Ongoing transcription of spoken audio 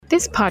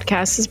This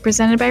podcast is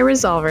presented by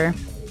Resolver,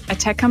 a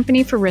tech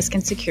company for risk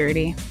and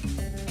security.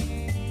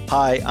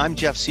 Hi, I'm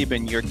Jeff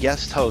Sieben, your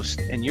guest host,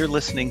 and you're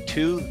listening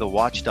to The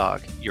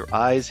Watchdog, your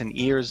eyes and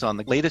ears on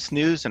the latest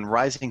news and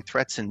rising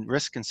threats in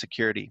risk and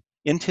security.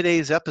 In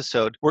today's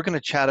episode, we're going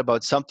to chat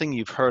about something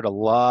you've heard a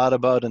lot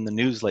about in the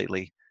news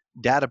lately,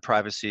 data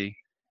privacy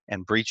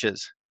and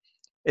breaches.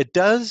 It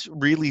does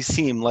really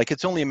seem like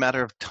it's only a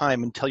matter of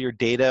time until your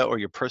data or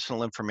your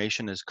personal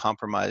information is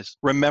compromised.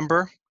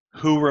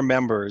 Who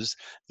remembers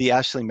the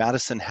Ashley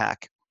Madison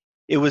hack?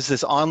 It was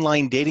this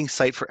online dating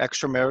site for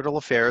extramarital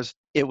affairs.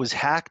 It was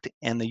hacked,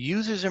 and the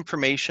user's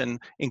information,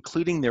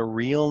 including their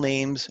real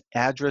names,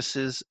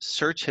 addresses,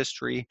 search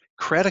history,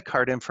 credit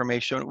card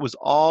information, was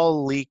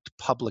all leaked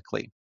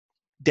publicly.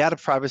 Data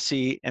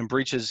privacy and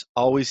breaches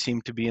always seem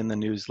to be in the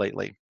news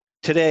lately.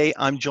 Today,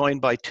 I'm joined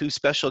by two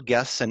special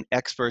guests and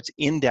experts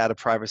in data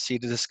privacy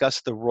to discuss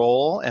the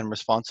role and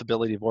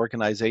responsibility of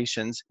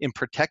organizations in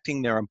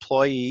protecting their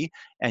employee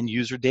and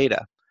user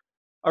data.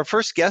 Our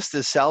first guest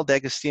is Sal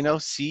D'Agostino,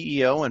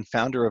 CEO and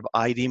founder of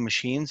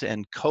IDmachines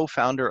and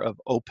co-founder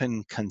of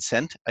Open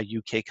Consent, a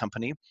UK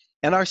company.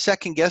 And our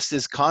second guest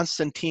is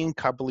Constantine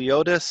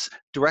Karbaliotis,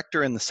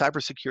 director in the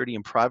Cybersecurity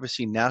and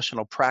Privacy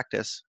National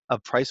Practice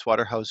of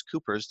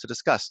PricewaterhouseCoopers, to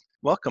discuss.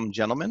 Welcome,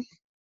 gentlemen.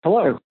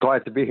 Hello,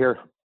 glad to be here.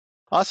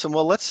 Awesome.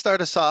 Well, let's start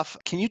us off.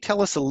 Can you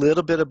tell us a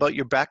little bit about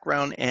your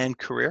background and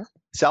career?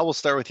 Sal, we'll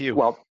start with you.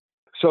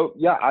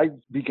 I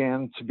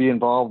began to be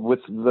involved with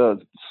the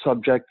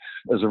subject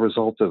as a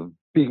result of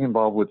being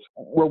involved with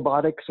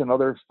robotics and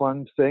other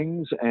fun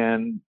things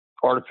and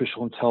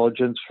artificial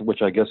intelligence,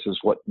 which I guess is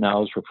what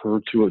now is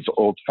referred to as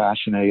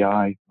old-fashioned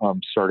AI,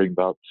 starting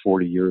about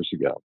 40 years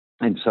ago.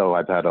 And so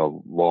I've had a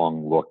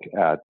long look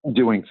at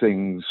doing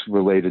things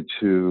related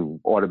to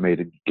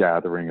automated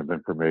gathering of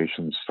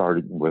information,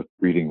 starting with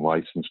reading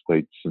license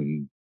plates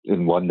in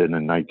London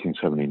in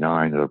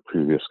 1979 at a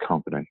previous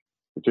company.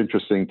 It's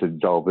interesting to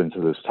delve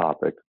into this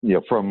topic.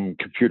 From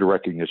computer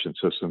recognition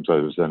systems, I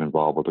was then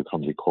involved with a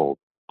company called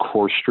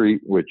Core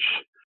Street, which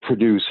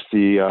produced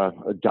the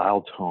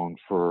dial tone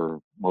for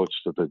most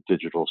of the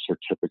digital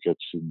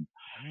certificates in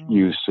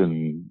use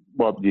in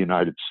the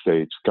United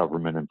States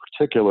government in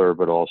particular,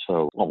 but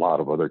also a lot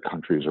of other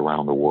countries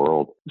around the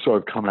world. So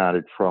I've come at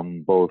it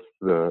from both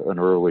an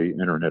early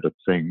Internet of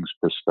Things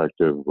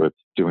perspective with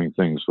doing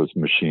things with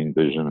machine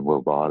vision and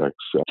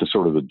robotics to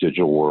sort of the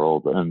digital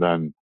world. And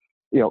then,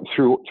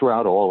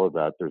 throughout all of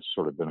that, there's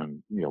sort of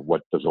been,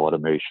 what does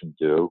automation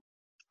do?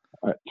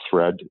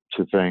 Thread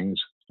to things.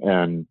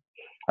 And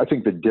I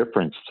think the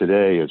difference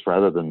today is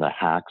rather than the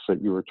hacks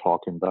that you were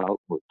talking about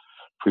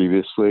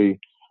previously,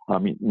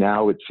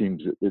 now it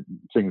seems that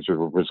things are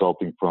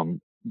resulting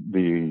from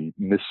the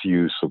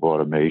misuse of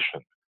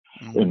automation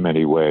in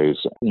many ways.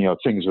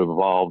 Things have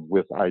evolved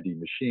with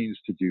IDmachines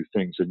to do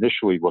things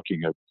initially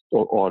looking at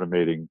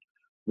automating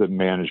the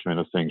management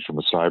of things from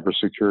a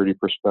cybersecurity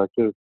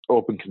perspective.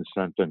 Open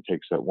Consent then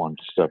takes that one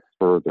step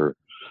further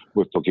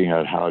with looking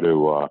at how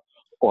to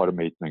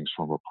automate things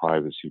from a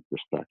privacy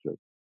perspective.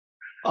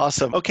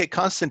 Awesome. Okay,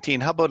 Constantine,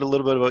 how about a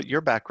little bit about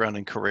your background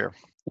and career?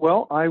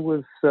 Well, I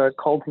was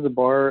called to the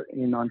bar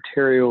in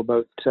Ontario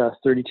about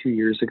 32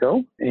 years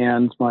ago,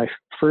 and my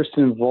first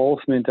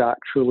involvement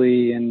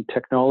actually in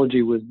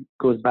technology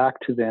goes back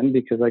to then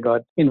because I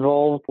got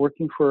involved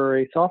working for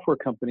a software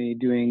company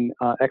doing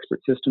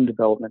expert system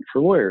development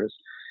for lawyers.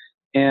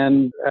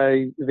 And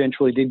I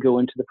eventually did go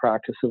into the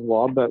practice of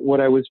law, but what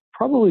I was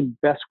probably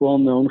best well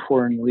known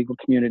for in the legal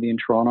community in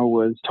Toronto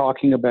was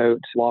talking about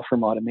law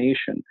firm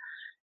automation.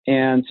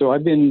 And so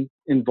I've been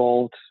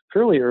involved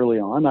fairly early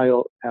on. I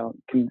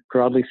can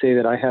proudly say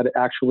that I had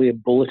actually a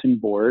bulletin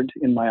board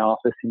in my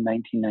office in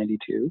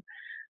 1992.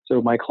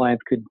 So my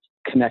clients could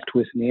connect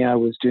with me. I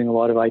was doing a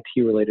lot of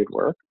IT-related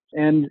work.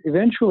 And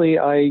eventually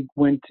I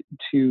went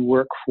to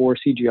work for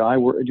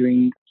CGI,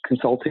 doing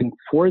consulting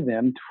for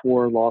them,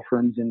 for law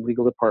firms and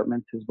legal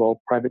departments as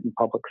well, private and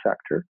public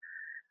sector.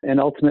 And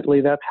ultimately,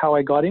 that's how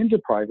I got into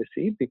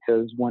privacy,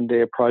 because one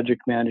day a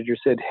project manager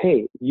said,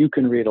 "Hey, you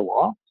can read a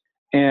law.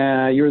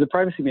 And you're the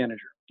privacy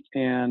manager."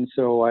 And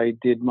so I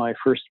did my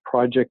first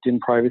project in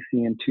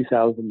privacy in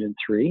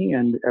 2003.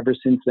 And ever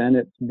since then,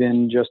 it's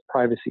been just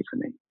privacy for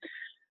me.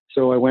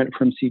 So I went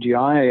from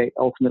CGI, I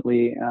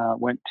ultimately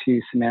went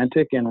to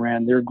Symantec and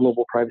ran their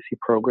global privacy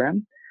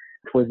program.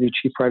 Was the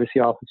chief privacy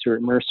officer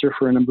at Mercer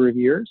for a number of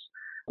years.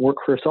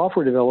 Worked for a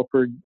software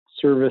developer,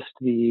 serviced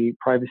the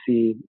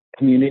privacy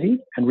community,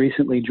 and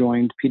recently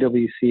joined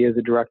PwC as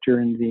a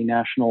director in the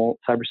National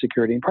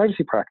Cybersecurity and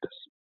Privacy Practice.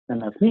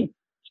 And that's me.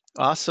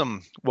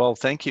 Awesome. Well,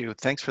 thank you.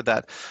 Thanks for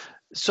that.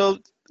 So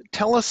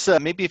tell us,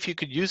 maybe if you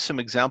could use some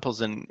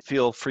examples, and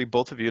feel free,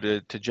 both of you,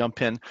 to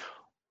jump in.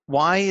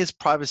 Why is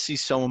privacy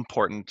so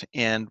important?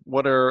 And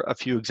what are a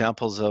few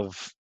examples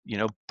of,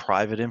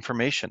 private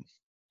information?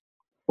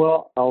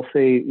 Well, I'll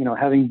say,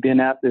 having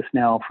been at this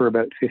now for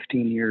about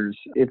 15 years,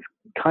 it's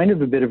kind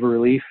of a bit of a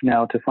relief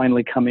now to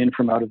finally come in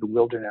from out of the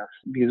wilderness,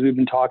 because we've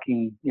been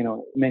talking,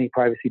 many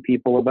privacy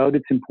people about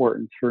its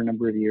importance for a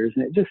number of years.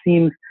 And it just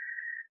seems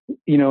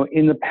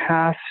in the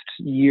past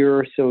year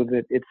or so,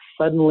 that it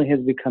suddenly has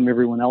become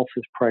everyone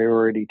else's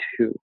priority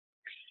too.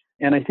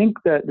 And I think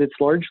that it's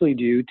largely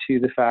due to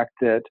the fact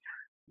that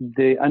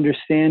the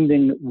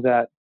understanding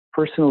that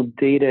personal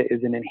data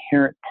is an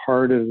inherent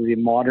part of the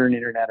modern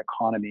internet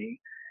economy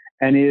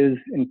and is,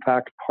 in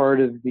fact, part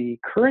of the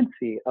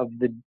currency of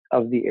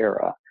the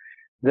era,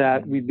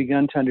 that we've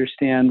begun to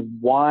understand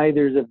why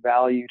there's a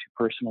value to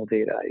personal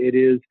data. It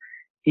is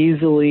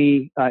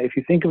easily, if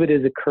you think of it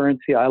as a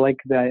currency, I like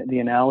the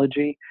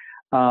analogy,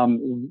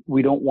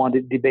 we don't want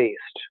it debased,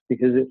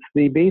 because it's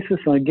the basis,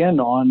 again,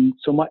 on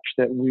so much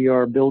that we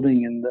are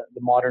building in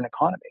the modern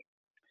economy.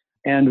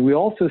 And we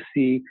also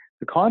see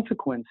the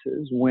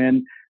consequences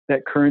when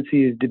that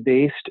currency is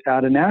debased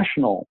at a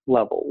national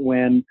level,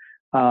 when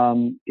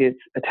it's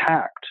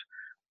attacked.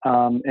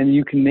 And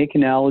you can make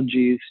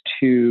analogies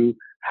to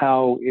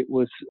how it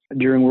was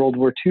during World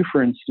War II,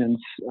 for instance.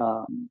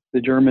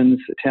 The Germans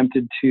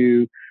attempted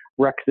to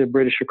wreck the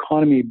British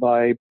economy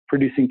by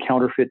producing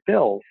counterfeit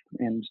bills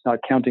and not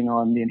counting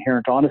on the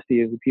inherent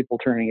honesty of the people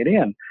turning it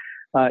in.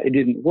 It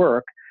didn't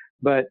work.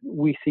 But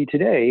we see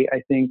today,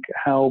 I think,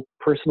 how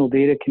personal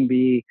data can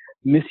be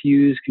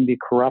misused, can be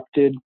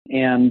corrupted,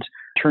 and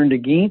turned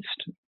against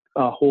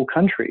whole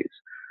countries.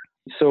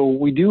 So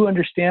we do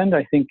understand,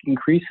 I think,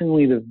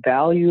 increasingly the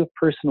value of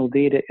personal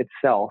data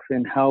itself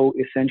and how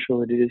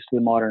essential it is to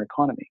the modern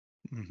economy.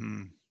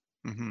 Mm-hmm.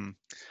 Mm-hmm.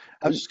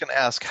 I was just going to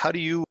ask, how do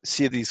you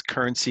see these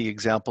currency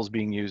examples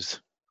being used?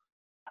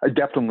 I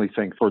definitely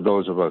think for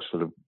those of us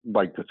that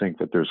like to think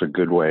that there's a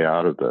good way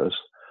out of this,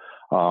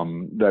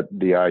 that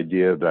the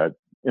idea that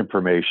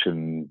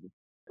information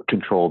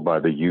controlled by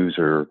the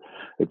user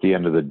at the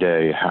end of the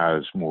day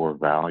has more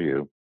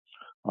value,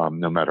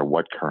 no matter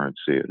what currency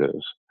it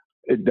is.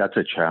 That's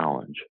a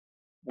challenge.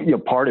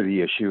 Part of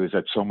the issue is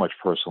that so much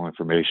personal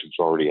information is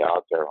already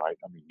out there, right?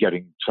 I mean,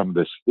 getting some of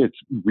this, it's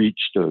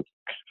reached a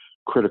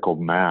critical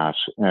mass,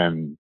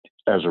 and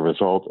as a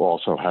result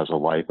also has a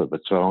life of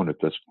its own at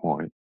this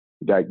point.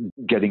 That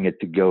getting it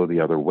to go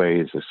the other way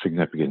is a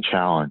significant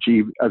challenge,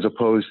 as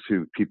opposed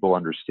to people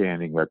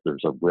understanding that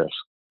there's a risk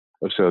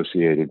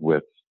associated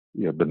with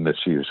the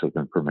misuse of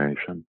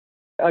information.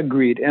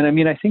 Agreed. And I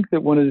mean, I think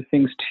that one of the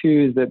things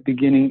too is that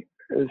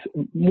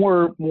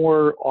more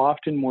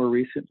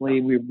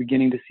recently, we're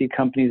beginning to see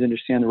companies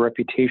understand the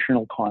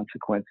reputational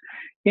consequence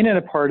in and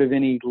a part of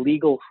any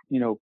legal,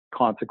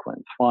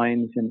 consequence,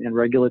 fines and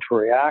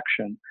regulatory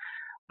action.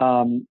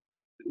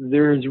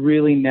 There's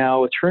really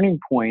now a turning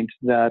point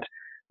that,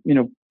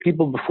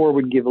 people before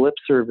would give lip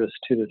service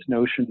to this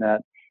notion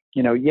that,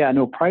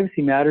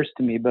 privacy matters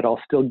to me, but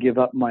I'll still give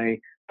up my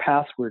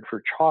password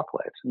for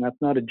chocolate. And that's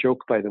not a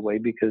joke, by the way,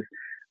 because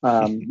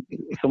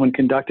someone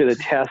conducted a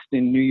test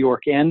in New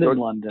York and in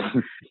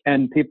London,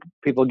 and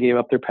people gave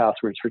up their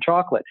passwords for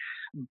chocolate.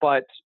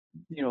 But,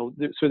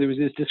 so there was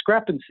this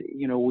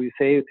discrepancy. We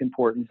say it's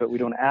important, but we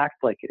don't act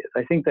like it is.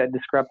 I think that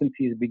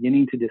discrepancy is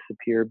beginning to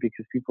disappear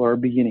because people are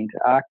beginning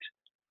to act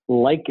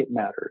like it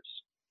matters.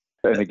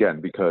 And again,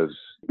 because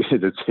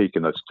it has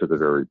taken us to the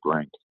very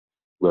brink,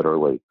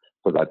 literally,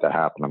 for that to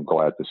happen. I'm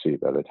glad to see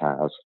that it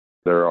has.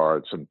 There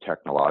are some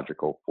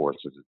technological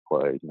forces at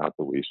play, not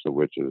the least of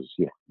which is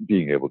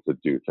being able to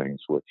do things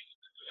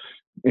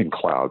in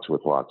clouds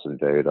with lots of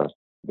data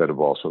that have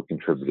also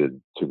contributed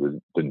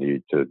to the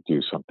need to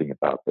do something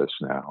about this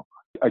now.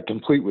 I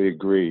completely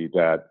agree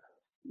that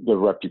the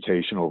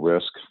reputational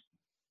risk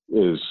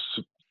is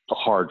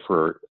hard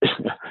for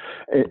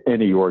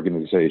any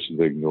organization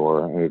to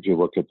ignore. And if you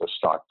look at the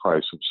stock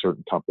price of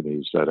certain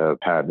companies that have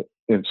had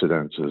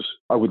incidences,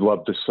 I would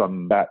love to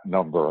sum that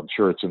number. I'm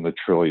sure it's in the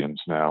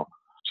trillions now.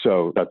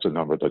 So that's a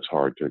number that's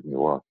hard to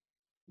ignore.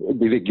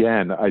 But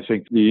again, I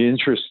think the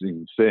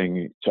interesting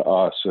thing to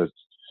us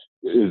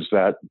is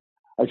that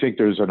I think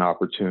there's an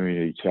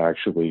opportunity to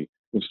actually,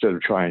 instead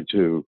of trying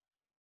to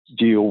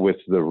deal with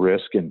the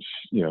risk and,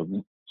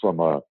 from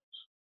a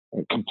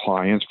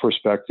compliance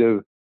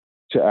perspective,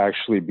 to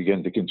actually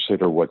begin to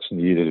consider what's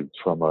needed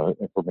from an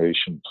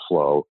information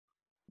flow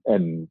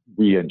and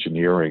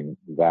re-engineering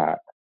that.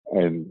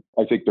 And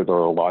I think that there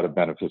are a lot of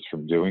benefits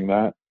from doing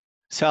that.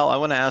 Sal, I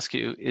want to ask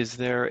you, is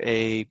there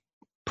a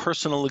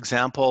personal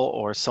example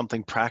or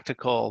something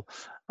practical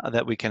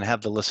that we can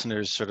have the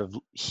listeners sort of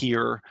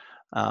hear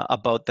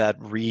about that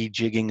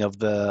rejigging of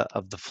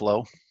the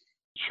flow?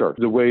 Sure.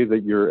 The way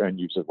that your end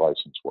user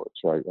license works,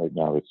 right? Right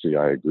now it's the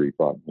I agree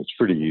button. It's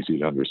pretty easy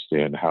to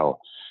understand how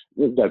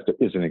that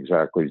isn't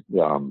exactly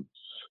the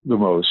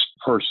most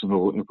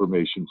personal,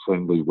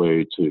 information-friendly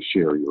way to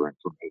share your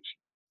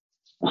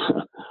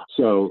information.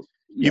 So,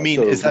 you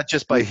mean, is that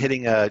just by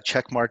hitting a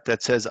check mark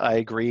that says I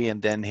agree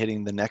and then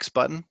hitting the next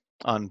button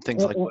on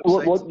things like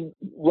websites?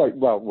 Right.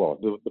 Well,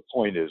 the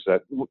point is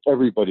that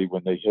everybody,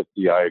 when they hit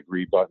the I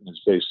agree button,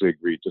 is basically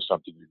agreed to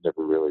something you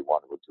never really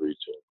want to agree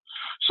to.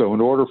 So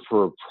in order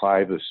for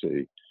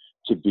privacy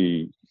to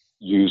be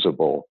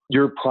usable,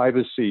 your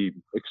privacy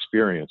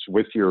experience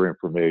with your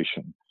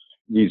information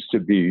needs to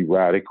be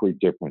radically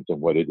different than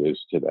what it is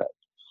today.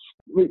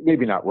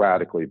 Maybe not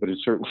radically, but it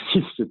certainly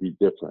needs to be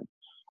different.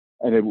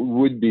 And it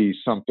would be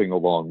something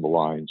along the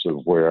lines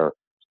of where,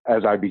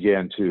 as I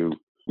began to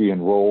be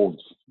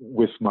enrolled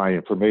with my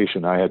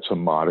information, I had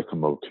some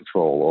modicum of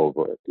control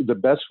over it. The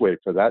best way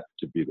for that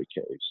to be the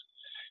case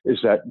is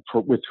that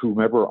with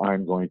whomever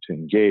I'm going to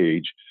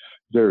engage,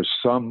 there's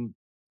some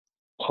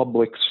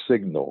public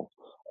signal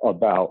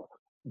about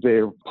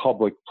their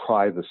public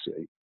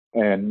privacy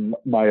and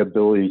my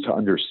ability to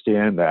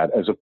understand that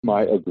as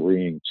my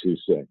agreeing to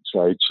things,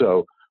 right?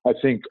 So I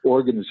think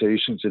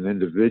organizations and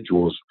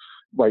individuals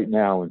right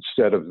now,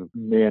 instead of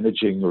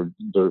managing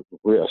the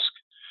risk,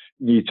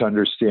 need to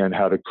understand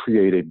how to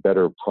create a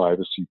better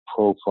privacy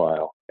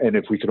profile. And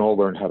if we can all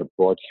learn how to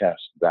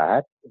broadcast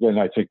that, then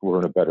I think we're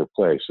in a better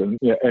place.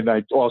 And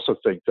I also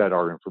think that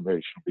our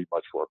information will be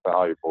much more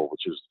valuable,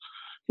 which is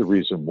the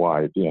reason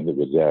why at the end of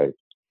the day,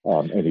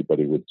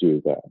 anybody would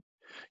do that.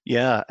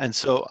 Yeah, and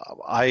so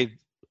I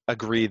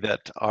agree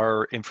that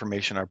our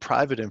information, our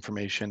private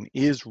information,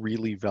 is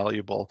really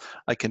valuable.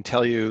 I can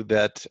tell you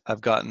that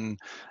I've gotten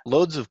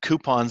loads of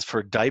coupons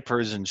for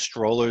diapers and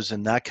strollers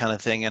and that kind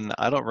of thing, and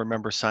I don't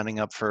remember signing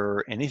up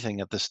for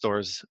anything at the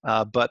stores,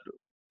 but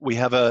we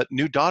have a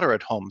new daughter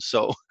at home,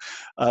 so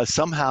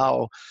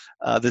somehow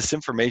this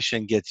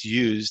information gets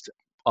used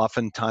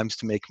oftentimes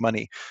to make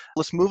money.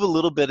 Let's move a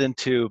little bit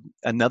into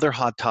another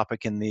hot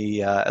topic in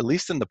the, at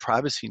least in the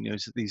privacy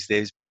news these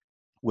days,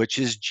 which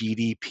is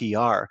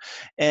GDPR.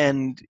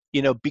 And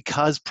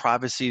because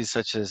privacy is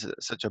such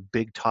a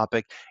big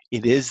topic,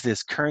 it is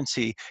this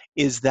currency.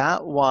 Is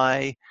that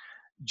why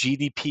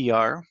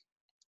GDPR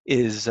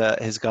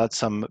has got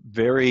some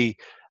very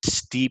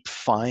steep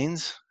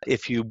fines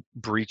if you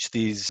breach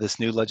this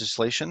new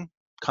legislation?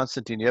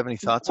 Constantine, do you have any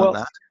thoughts on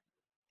that?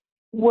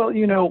 Well,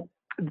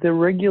 the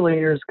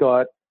regulators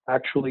got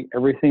actually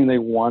everything they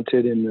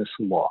wanted in this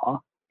law.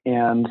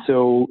 And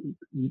so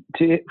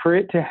for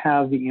it to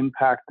have the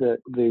impact that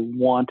they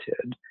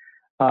wanted,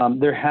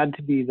 there had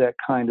to be that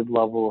kind of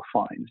level of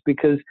fines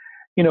because,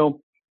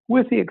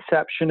 with the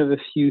exception of a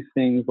few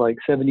things like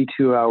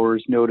 72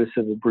 hours notice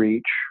of a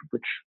breach,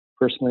 which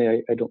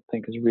personally I don't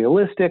think is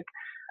realistic,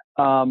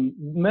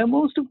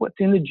 most of what's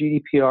in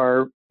the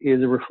GDPR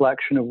is a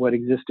reflection of what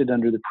existed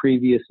under the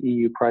previous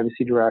EU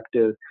privacy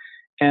directive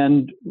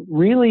and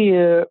really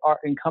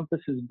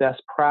encompasses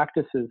best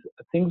practices,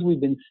 things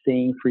we've been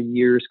saying for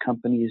years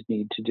companies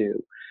need to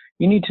do.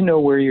 You need to know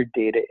where your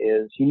data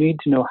is. You need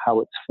to know how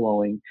it's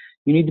flowing.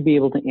 You need to be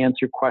able to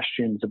answer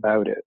questions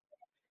about it.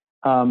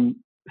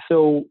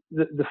 So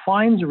the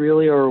fines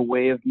really are a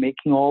way of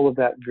making all of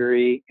that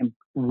very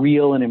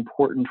real and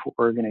important for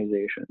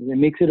organizations. It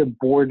makes it a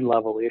board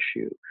level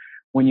issue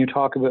when you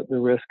talk about the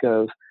risk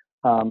of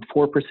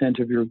 4%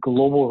 of your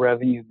global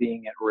revenue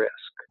being at risk.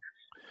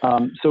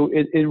 So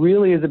it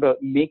really is about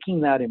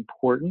making that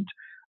important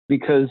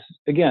because,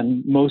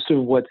 again, most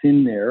of what's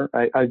in there,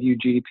 I view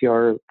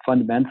GDPR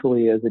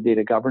fundamentally as a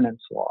data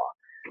governance law,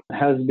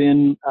 has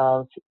been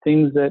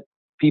things that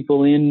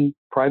people in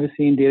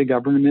privacy and data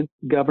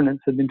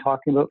governance have been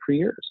talking about for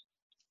years.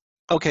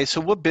 Okay, so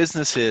what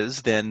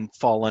businesses then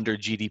fall under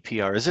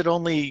GDPR? Is it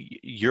only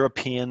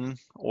European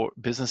or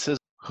businesses?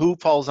 Who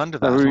falls under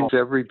that?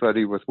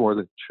 Everybody with more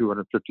than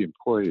 250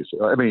 employees.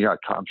 I mean,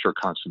 I'm sure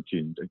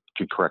Constantine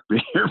can correct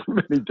me here in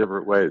many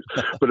different ways,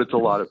 but it's a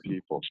lot of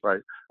people, right?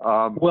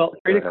 Well,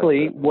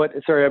 critically, I'm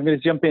going to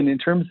jump in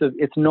terms of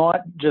it's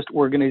not just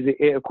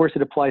organization. Of course,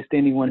 it applies to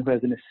anyone who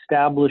has an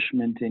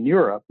establishment in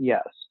Europe,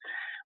 yes.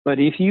 But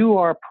if you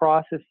are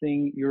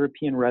processing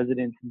European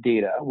residents'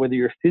 data, whether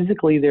you're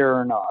physically there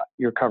or not,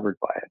 you're covered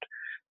by it.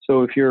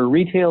 So if you're a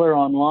retailer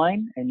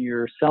online and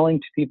you're selling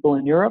to people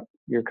in Europe,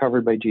 you're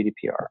covered by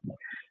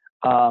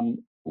GDPR.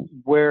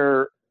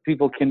 Where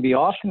people can be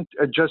often...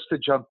 Just to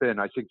jump in,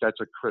 I think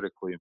that's a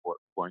critically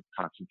important point,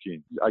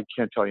 Constantine. I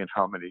can't tell you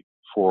how many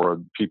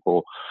forum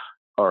people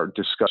are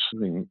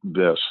discussing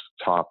this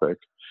topic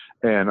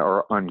and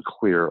are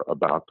unclear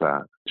about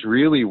that. It's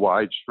really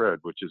widespread,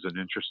 which is an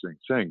interesting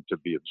thing to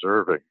be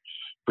observing,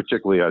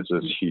 particularly as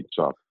this heats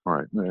up. All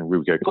right, and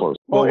we get close.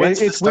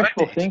 It's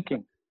wishful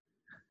thinking.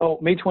 Oh,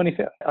 May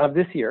 25th of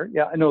this year.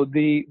 Yeah, no,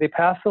 they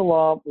passed the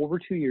law over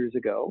 2 years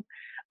ago.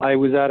 I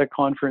was at a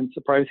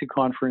privacy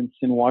conference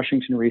in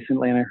Washington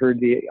recently, and I heard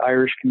the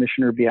Irish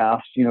commissioner be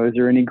asked, is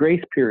there any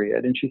grace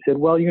period? And she said,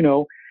 well,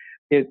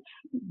 it's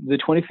the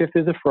 25th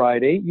is a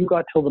Friday. You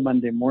got till the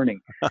Monday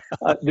morning.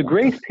 The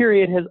grace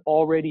period has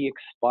already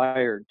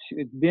expired.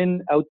 It's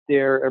been out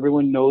there.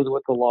 Everyone knows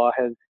what the law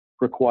has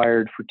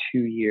required for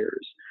 2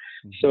 years.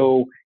 Mm-hmm.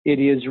 So it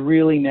is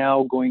really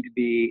now going to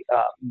be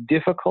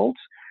difficult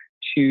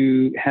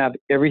to have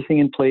everything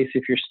in place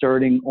if you're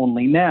starting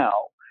only now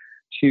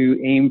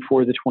to aim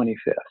for the 25th.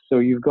 So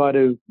you've got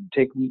to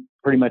take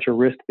pretty much a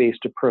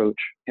risk-based approach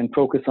and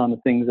focus on the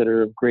things that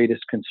are of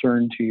greatest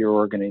concern to your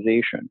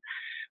organization.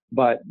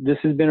 But this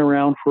has been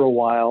around for a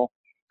while.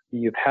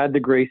 You've had the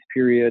grace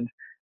period,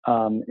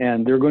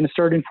 and they're going to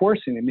start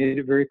enforcing. They made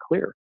it very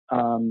clear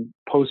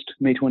post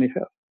May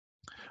 25th.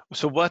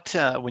 So what,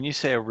 when you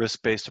say a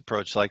risk-based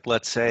approach, like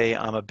let's say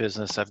I'm a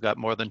business, I've got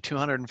more than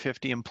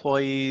 250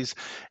 employees,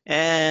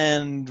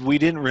 and we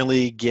didn't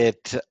really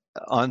get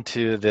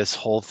onto this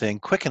whole thing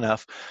quick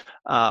enough.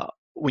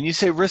 When you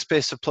say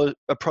risk-based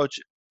approach,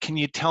 can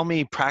you tell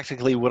me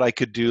practically what I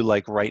could do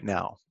like right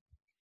now?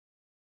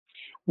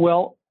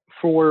 Well,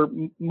 for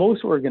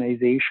most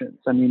organizations,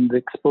 I mean, the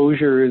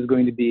exposure is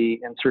going to be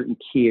in certain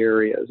key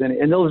areas,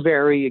 and those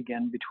vary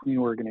again between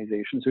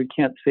organizations. So we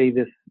can't say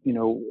this,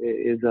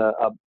 is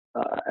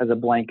as a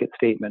blanket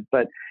statement.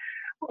 But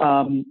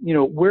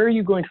where are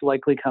you going to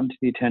likely come to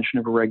the attention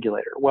of a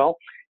regulator? Well,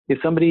 if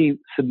somebody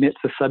submits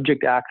a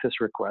subject access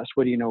request,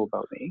 what do you know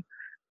about me?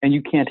 And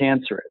you can't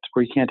answer it,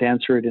 or you can't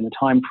answer it in the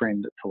time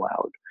frame that's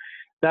allowed.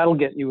 That'll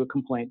get you a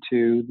complaint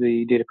to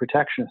the Data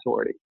Protection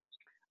Authority.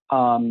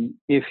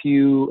 If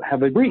you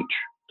have a breach,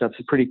 that's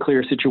a pretty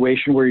clear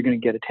situation where you're going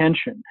to get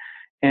attention.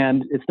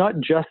 And it's not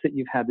just that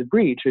you've had the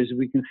breach, as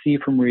we can see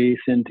from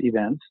recent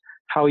events,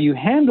 how you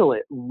handle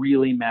it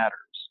really matters.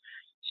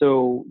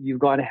 So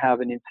you've got to have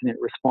an incident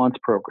response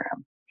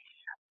program.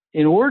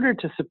 In order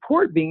to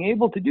support being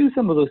able to do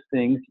some of those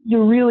things,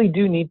 you really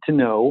do need to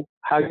know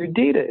how your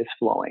data is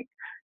flowing.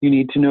 You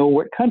need to know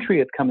what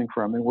country it's coming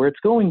from and where it's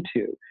going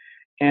to.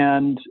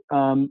 And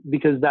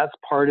because that's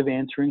part of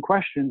answering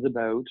questions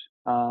about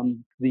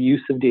the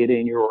use of data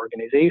in your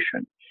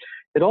organization.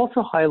 It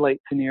also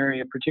highlights an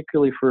area,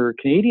 particularly for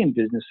Canadian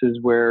businesses,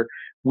 where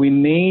we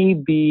may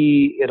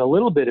be at a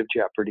little bit of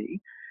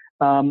jeopardy.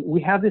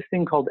 We have this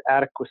thing called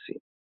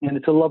adequacy. And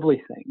it's a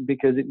lovely thing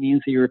because it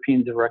means the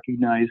Europeans have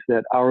recognized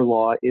that our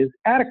law is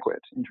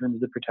adequate in terms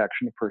of the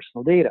protection of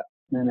personal data.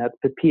 And that's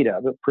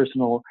PIPEDA, the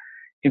Personal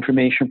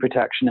Information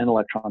Protection and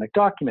Electronic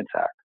Documents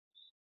Act.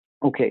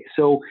 Okay,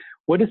 so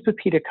what does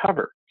PIPEDA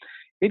cover?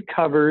 It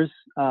covers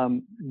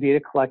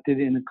data collected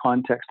in the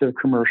context of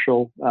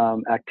commercial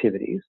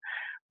activities,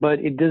 but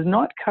it does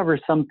not cover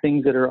some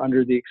things that are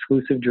under the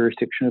exclusive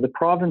jurisdiction of the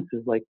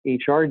provinces, like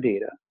HR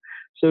data.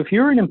 So if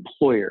you're an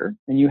employer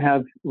and you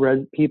have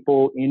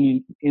people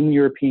in the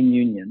European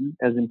Union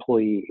as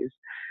employees,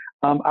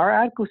 our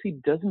adequacy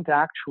doesn't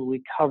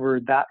actually cover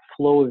that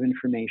flow of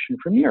information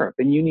from Europe.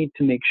 And you need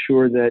to make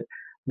sure that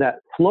that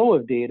flow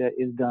of data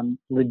is done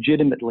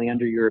legitimately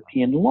under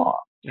European law.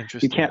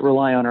 You can't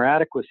rely on our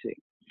adequacy.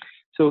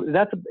 So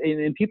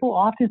and people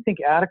often think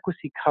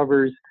adequacy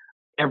covers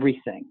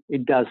everything.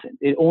 It doesn't.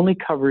 It only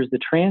covers the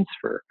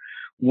transfer.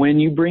 When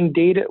you bring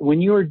data,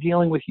 when you are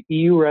dealing with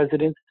EU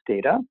residents'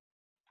 data,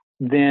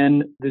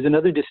 then there's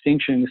another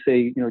distinction,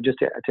 say, just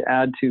to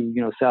add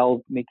to,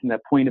 Sal making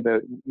that point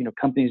about,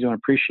 companies don't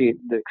appreciate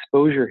the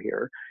exposure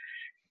here.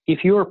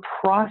 If you are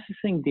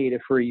processing data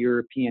for a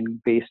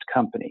European-based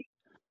company,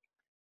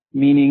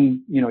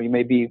 meaning, you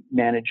may be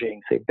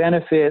managing, say,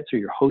 benefits, or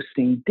you're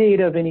hosting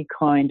data of any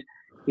kind,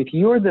 if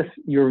you're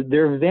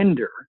their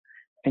vendor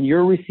and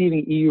you're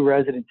receiving EU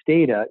residents'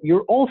 data,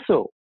 you're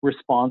also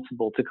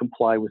responsible to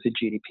comply with the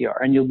GDPR,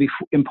 and you'll be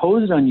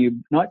imposed on you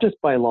not just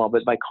by law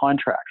but by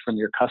contract from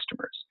your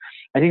customers.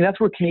 I think that's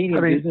where Canadian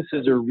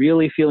businesses are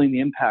really feeling the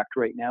impact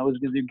right now, is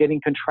because they're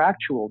getting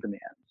contractual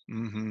demands.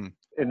 Mm-hmm.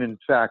 And in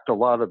fact, a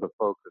lot of the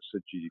focus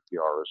of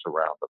GDPR is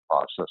around the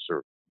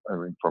processor.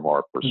 From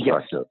our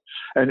perspective,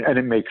 yes. And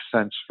it makes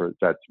sense for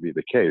that to be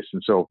the case.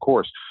 And so, of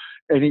course,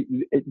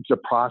 the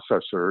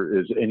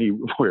processor is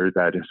anywhere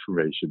that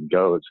information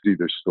goes,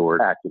 either stored,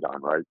 acted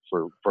on, right,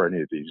 for any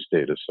of these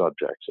data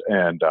subjects.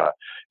 And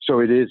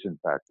so it is, in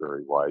fact,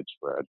 very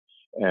widespread.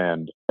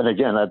 And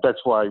again, that's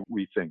why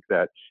we think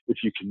that if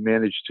you can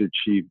manage to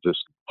achieve this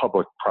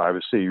public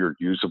privacy or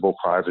usable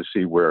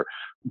privacy, where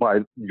by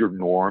your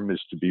norm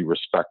is to be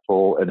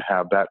respectful and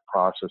have that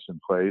process in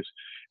place,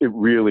 it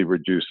really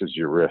reduces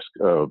your risk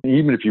of,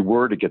 even if you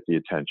were to get the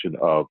attention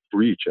of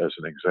breach as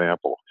an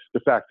example,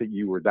 the fact that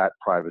you were that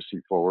privacy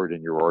forward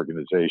in your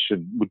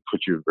organization would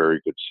put you in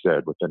very good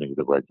stead with any of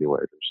the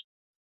regulators.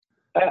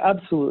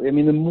 Absolutely. I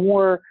mean, the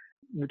more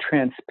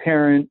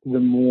transparent, the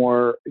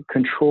more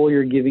control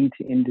you're giving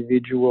to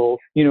individuals.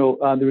 There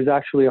was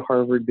actually a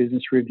Harvard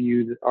Business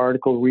Review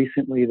article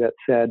recently that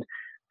said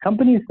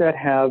companies that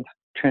have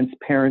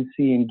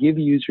transparency and give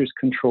users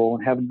control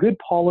and have good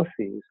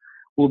policies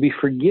will be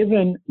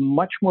forgiven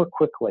much more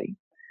quickly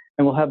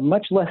and will have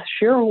much less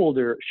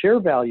share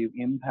value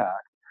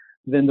impact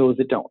than those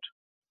that don't.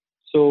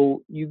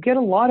 So you get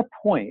a lot of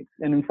points.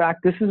 And in fact,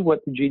 this is what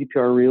the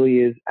GDPR really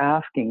is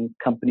asking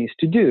companies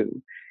to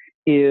do,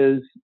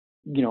 is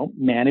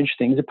manage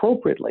things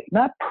appropriately.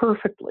 Not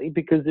perfectly,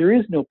 because there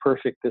is no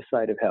perfect this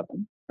side of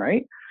heaven,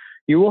 right?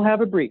 You will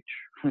have a breach.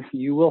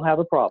 You will have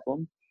a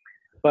problem.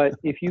 But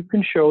if you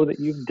can show that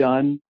you've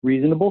done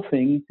reasonable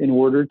things in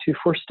order to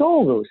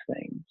forestall those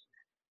things,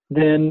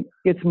 then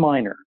it's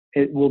minor.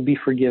 It will be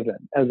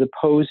forgiven, as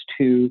opposed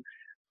to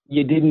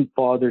you didn't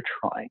bother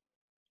trying.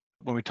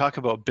 When we talk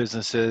about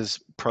businesses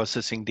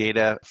processing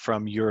data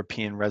from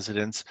European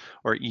residents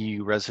or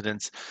EU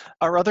residents,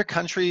 are other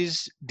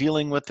countries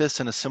dealing with this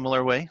in a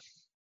similar way,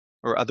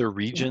 or other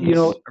regions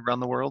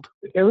around the world?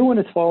 Everyone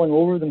is falling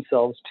over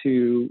themselves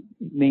to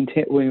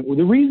maintain.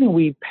 The reason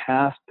we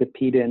passed the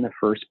PIPEDA in the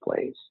first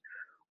place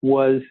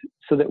was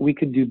so that we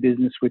could do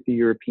business with the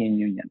European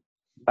Union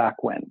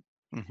back when.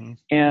 Mm-hmm.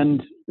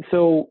 And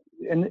so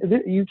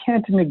you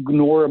can't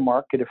ignore a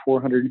market of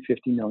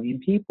 450 million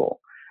people.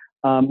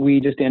 We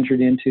just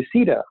entered into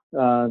CETA,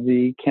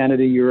 the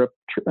Canada-Europe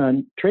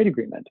trade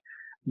agreement.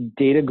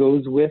 Data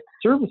goes with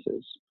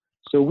services.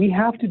 So we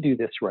have to do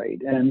this right.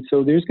 And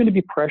so there's going to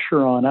be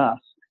pressure on us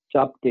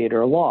to update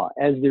our law,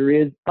 as there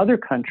is other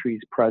countries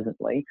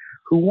presently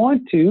who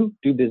want to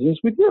do business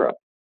with Europe.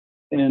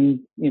 And,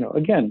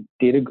 again,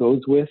 data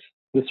goes with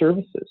the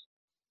services.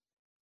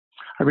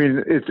 I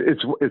mean,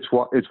 it's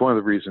one of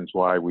the reasons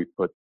why we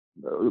put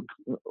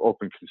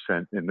open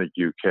consent in the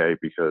UK,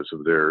 because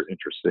of their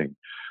interesting,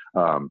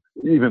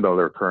 even though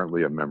they're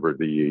currently a member of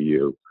the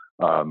EU,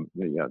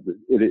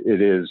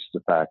 it is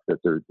the fact that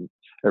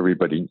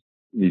everybody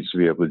needs to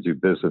be able to do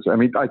business. I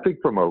mean, I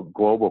think from a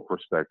global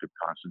perspective,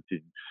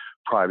 Constantine,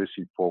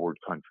 privacy forward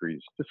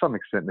countries, to some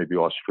extent, maybe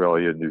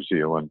Australia, New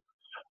Zealand,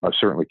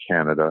 certainly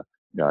Canada.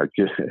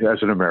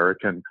 As an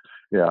American,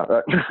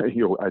 I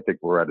think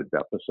we're at a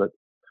deficit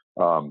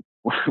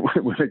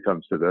when it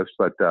comes to this.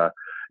 But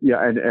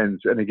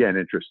and again,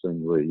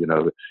 interestingly,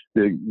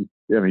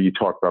 you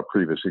talk about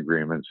previous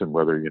agreements and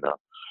whether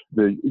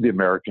the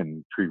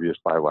American previous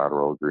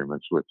bilateral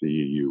agreements with the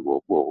EU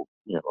will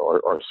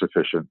are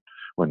sufficient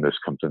when this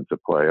comes into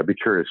play. I'd be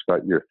curious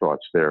about your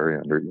thoughts there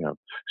under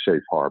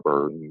safe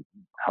harbor and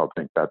how I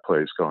think that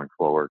plays going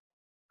forward.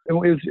 It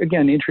was,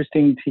 again,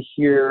 interesting to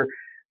hear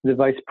the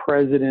Vice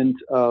President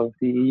of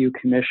the EU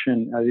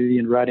Commission,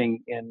 Vivian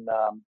Redding, in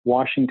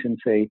Washington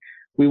say,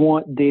 we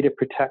want data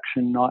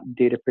protection, not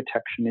data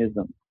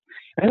protectionism.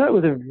 And that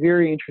was a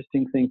very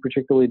interesting thing,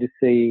 particularly to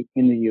say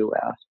in the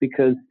U.S.,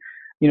 because,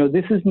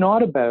 this is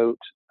not about,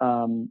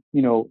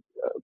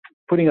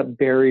 putting up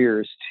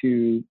barriers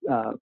to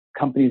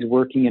companies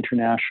working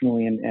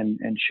internationally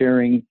and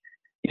sharing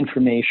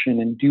information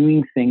and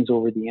doing things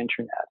over the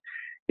internet.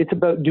 It's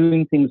about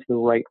doing things the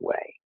right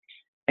way.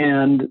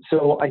 And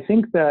so I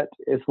think that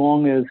as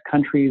long as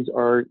countries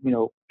are,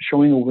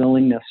 showing a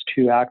willingness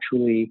to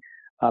actually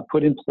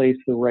put in place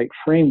the right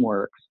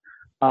frameworks,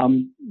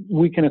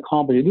 we can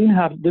accomplish it.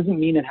 It doesn't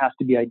mean it has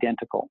to be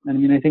identical. And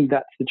I mean, I think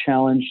that's the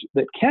challenge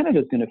that Canada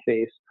is going to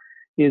face,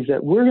 is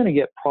that we're going to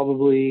get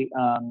probably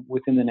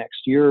within the next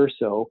year or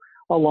so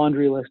a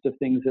laundry list of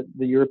things that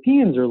the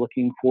Europeans are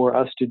looking for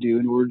us to do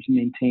in order to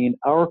maintain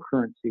our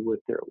currency with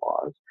their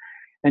laws.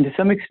 And to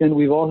some extent,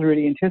 we've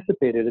already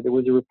anticipated it. There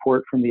was a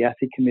report from the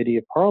Ethics Committee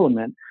of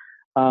Parliament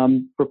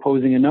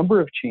proposing a number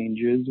of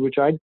changes, which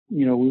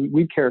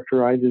we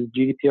characterize as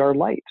GDPR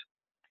light.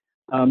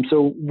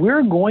 So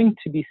we're going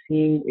to be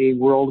seeing a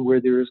world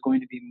where there is going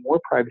to be more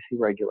privacy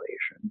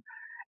regulation.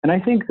 And I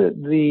think that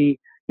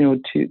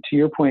to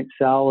your point,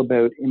 Sal,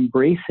 about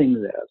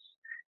embracing this,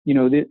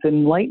 it's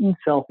enlightened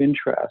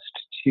self-interest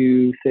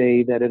to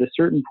say that at a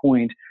certain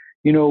point,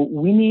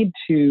 we need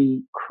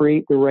to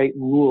create the right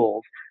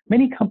rules.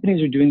 Many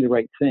companies are doing the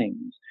right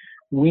things.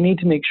 We need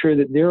to make sure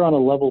that they're on a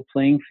level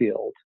playing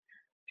field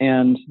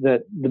and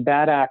that the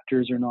bad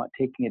actors are not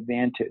taking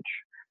advantage.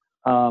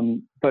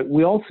 But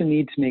we also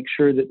need to make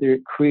sure that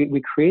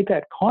we create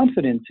that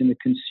confidence in the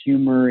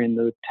consumer, in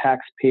the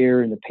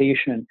taxpayer, in the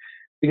patient,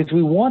 because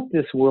we want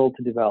this world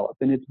to develop,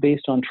 and it's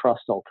based on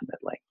trust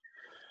ultimately.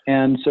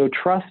 And so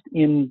trust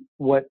in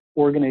what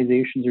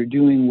organizations are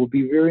doing will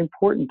be very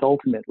important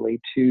ultimately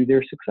to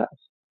their success.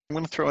 I'm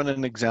going to throw in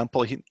an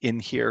example in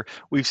here.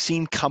 We've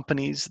seen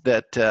companies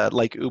that,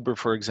 like Uber,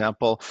 for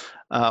example,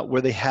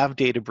 where they have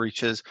data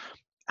breaches.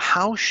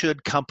 How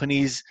should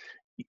companies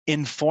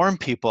inform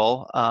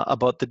people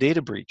about the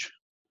data breach?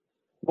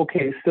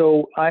 Okay,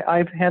 so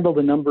I've handled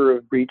a number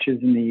of breaches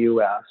in the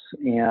U.S.,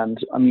 and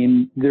I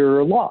mean, there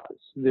are laws.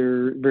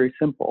 They're very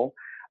simple.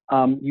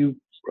 You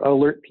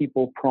alert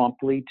people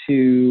promptly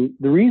to,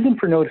 the reason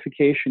for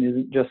notification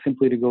isn't just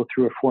simply to go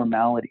through a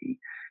formality.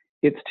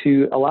 It's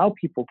to allow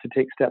people to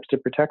take steps to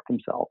protect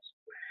themselves.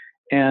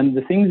 And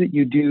the things that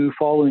you do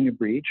following a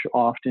breach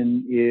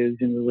often is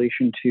in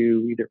relation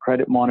to either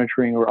credit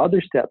monitoring or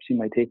other steps you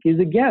might take, is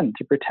again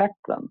to protect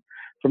them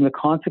from the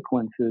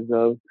consequences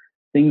of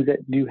things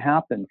that do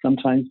happen,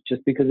 sometimes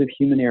just because of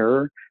human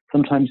error,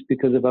 sometimes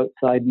because of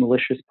outside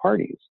malicious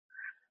parties.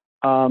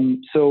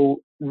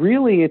 So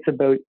really it's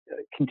about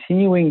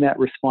continuing that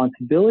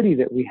responsibility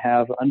that we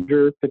have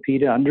under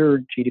PIPEDA,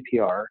 under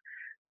GDPR,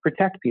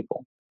 protect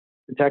people's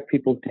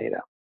data.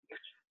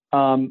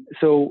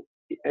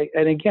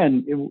 And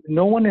again,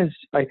 no one is,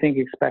 I think,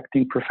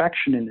 expecting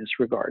perfection in this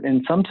regard.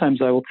 And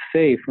sometimes I will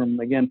say from,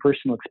 again,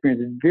 personal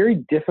experience, it's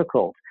very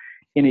difficult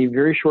in a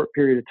very short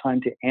period of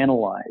time to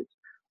analyze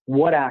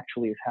what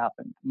actually has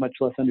happened, much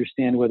less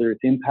understand whether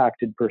it's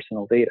impacted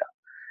personal data.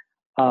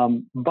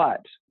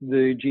 But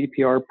the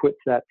GDPR puts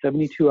that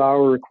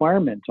 72-hour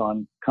requirement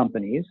on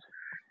companies.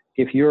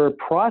 If you're a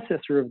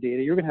processor of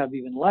data, you're going to have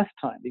even less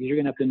time because you're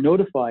going to have to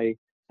notify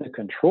the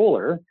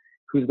controller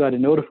who's got to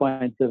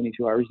notify in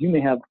 72 hours. You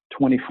may have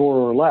 24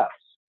 or less.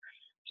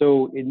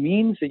 So it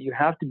means that you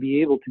have to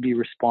be able to be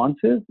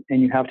responsive,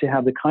 and you have to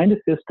have the kind of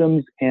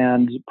systems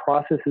and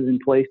processes in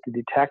place to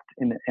detect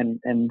and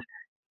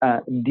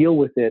deal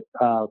with it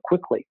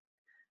quickly.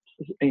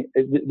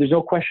 there's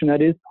no question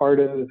that is part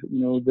of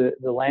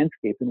the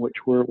landscape in which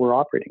we're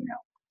operating now.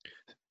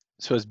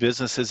 So as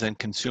businesses and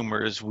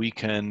consumers, we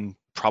can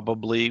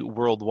probably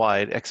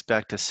worldwide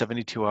expect a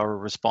 72-hour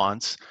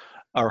response,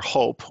 or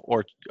hope,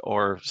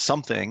 or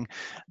something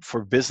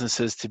for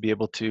businesses to be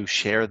able to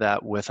share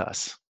that with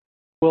us.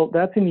 Well,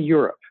 that's in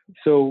Europe.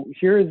 So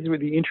here is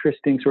the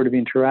interesting sort of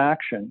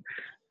interaction.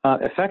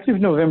 Effective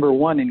November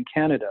 1 in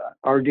Canada,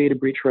 our data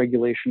breach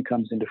regulation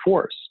comes into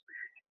force.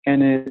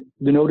 And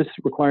the notice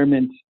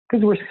requirement,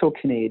 because we're so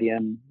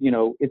Canadian,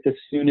 it's as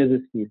soon as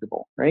it's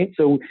feasible, right?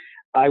 So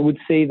I would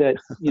say that,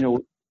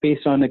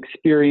 based on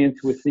experience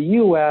with the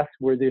US,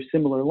 where there's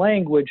similar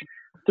language,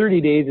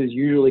 30 days is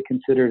usually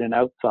considered an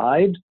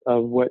outside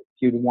of what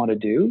you'd want to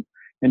do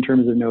in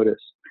terms of notice.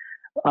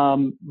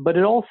 But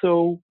it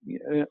also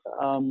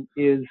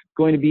is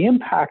going to be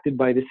impacted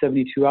by the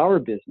 72-hour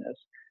business.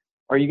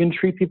 Are you going to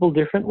treat people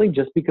differently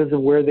just because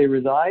of where they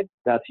reside?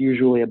 That's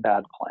usually a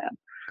bad plan.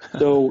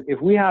 So if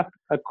we have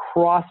a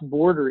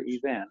cross-border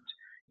event,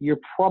 you're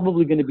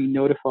probably going to be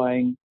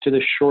notifying to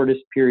the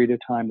shortest period of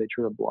time that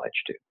you're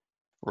obliged to.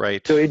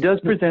 Right. So it does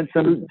present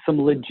some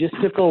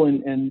logistical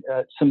and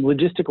some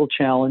logistical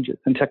challenges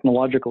and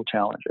technological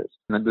challenges.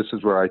 And this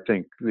is where I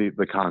think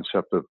the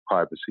concept of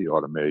privacy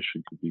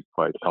automation could be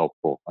quite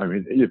helpful. I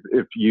mean,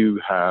 if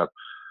you have,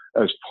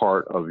 as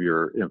part of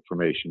your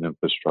information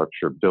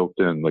infrastructure, built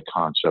in the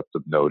concept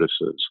of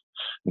notices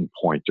and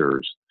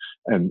pointers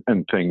and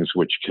things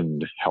which can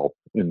help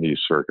in these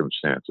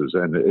circumstances,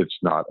 and it's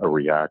not a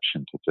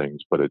reaction to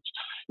things, but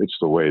it's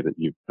the way that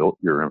you've built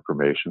your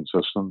information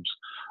systems,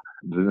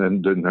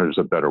 then there's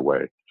a better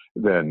way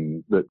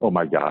than that. Oh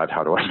my God,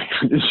 how do I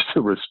manage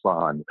to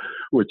respond?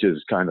 Which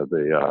is kind of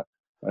the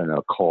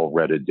call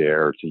red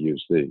Adair, to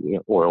use the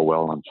oil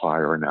well on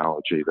fire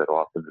analogy that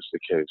often is the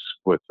case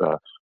with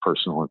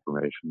personal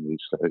information these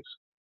days.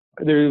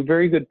 There's a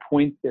very good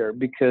point there,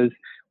 because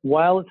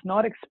while it's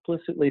not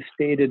explicitly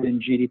stated in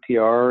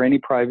GDPR or any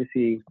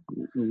privacy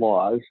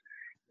laws,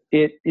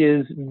 it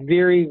is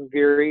very,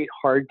 very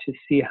hard to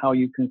see how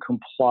you can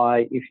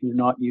comply if you're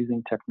not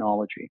using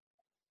technology.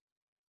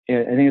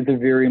 I think it's a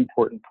very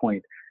important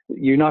point.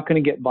 You're not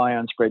going to get by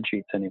on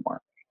spreadsheets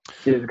anymore.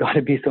 There's got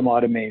to be some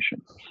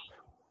automation.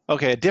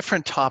 Okay, a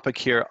different topic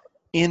here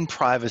in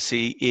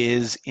privacy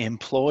is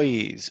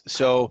employees.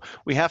 So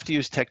we have to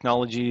use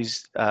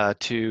technologies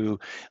to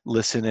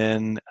listen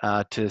in,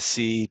 to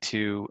see,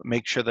 to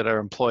make sure that our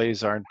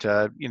employees aren't,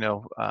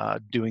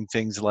 doing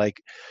things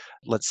like,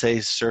 let's say,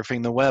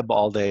 surfing the web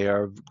all day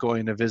or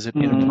going to visit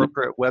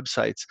inappropriate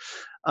websites.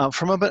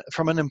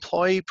 From an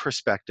employee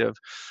perspective,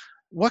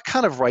 what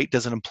kind of right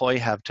does an employee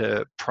have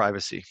to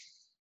privacy?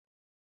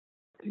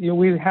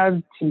 We've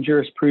had some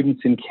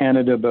jurisprudence in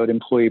Canada about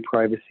employee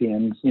privacy,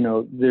 and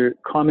the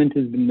comment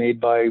has been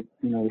made by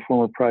the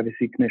former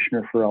privacy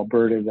commissioner for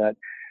Alberta that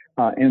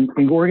and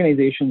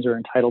organizations are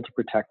entitled to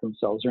protect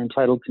themselves. They're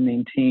entitled to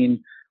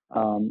maintain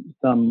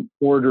some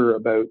order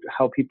about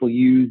how people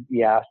use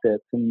the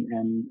assets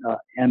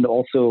and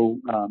also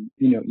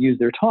use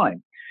their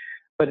time.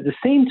 But at the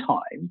same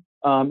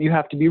time, you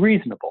have to be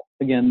reasonable.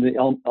 Again,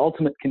 the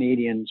ultimate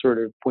Canadian sort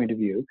of point of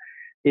view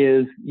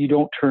is you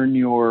don't turn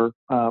your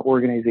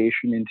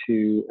organization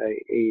into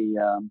a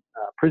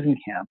prison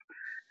camp.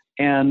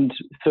 And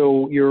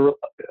so you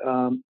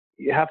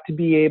have to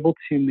be able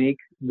to make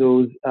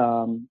those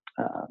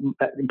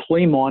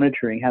employee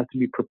monitoring has to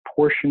be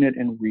proportionate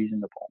and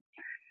reasonable.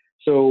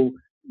 So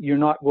you're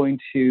not going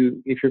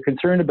to, if you're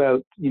concerned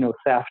about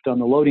theft on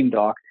the loading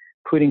dock,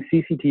 putting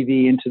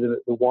CCTV into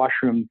the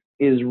washroom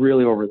is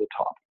really over the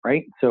top,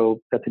 right? So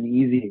that's an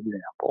easy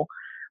example.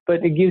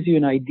 But it gives you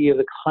an idea of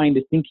the kind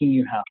of thinking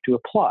you have to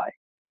apply.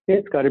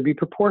 It's got to be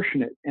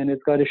proportionate, and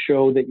it's got to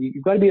show that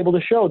you've got to be able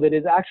to show that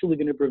it's actually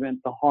going to prevent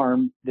the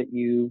harm that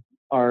you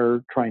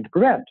are trying to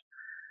prevent.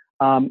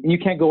 And you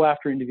can't go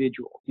after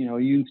individuals.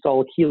 You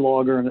install a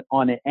keylogger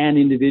on an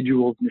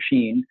individual's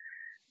machine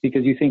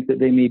because you think that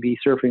they may be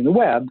surfing the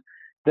web.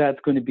 That's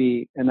going to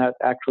be, and that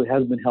actually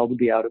has been held to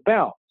be out of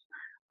bounds.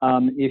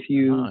 If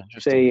you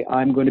say,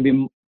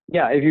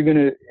 if you're going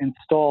to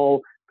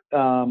install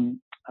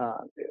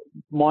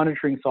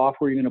monitoring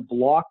software, you're going to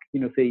block,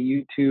 say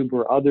YouTube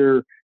or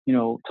other,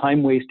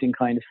 time-wasting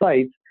kind of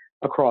sites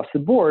across the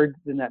board,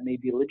 then that may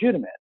be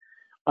legitimate.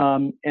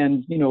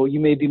 And you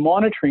may be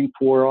monitoring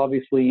for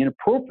obviously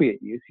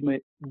inappropriate use.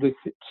 The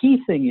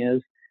key thing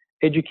is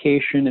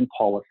education and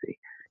policy.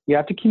 You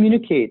have to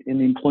communicate in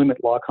the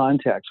employment law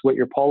context what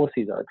your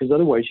policies are, because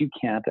otherwise you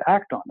can't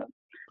act on them.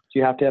 So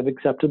you have to have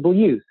acceptable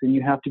use, and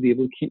you have to be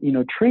able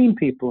to, train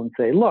people and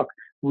say, look,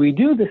 we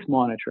do this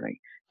monitoring,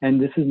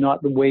 and this is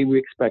not the way we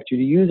expect you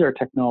to use our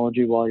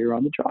technology while you're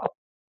on the job.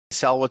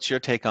 Sal, what's your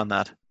take on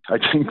that? I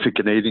think the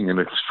Canadian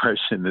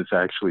expression is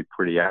actually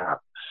pretty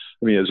apt.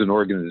 I mean, as an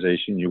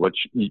organization, what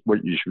you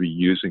should be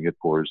using it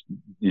for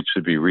needs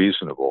to be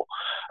reasonable.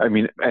 I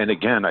mean, and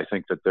again, I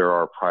think that there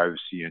are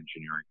privacy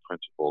engineering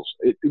principles.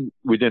 I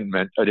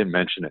didn't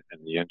mention it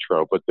in the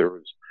intro, but there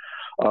was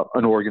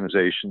an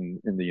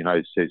organization in the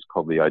United States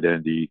called the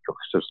Identity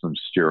Ecosystem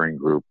Steering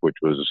Group, which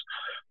was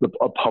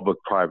a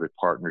public-private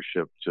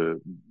partnership to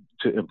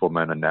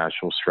implement a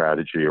national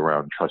strategy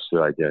around trusted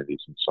identities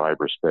in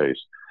cyberspace.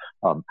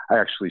 I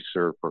actually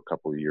served for a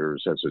couple of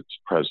years as its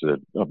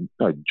president. I'm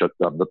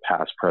the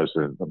past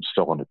president. I'm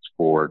still on its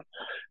board.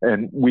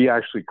 And we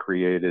actually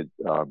created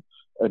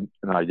an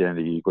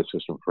identity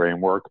ecosystem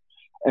framework.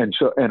 And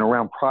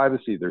around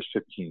privacy, there's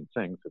 15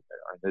 things in there.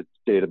 And it's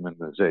data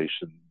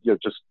minimization,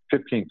 just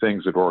 15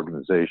 things that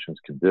organizations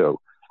can do.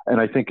 And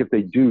I think if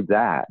they do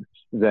that,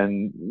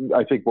 then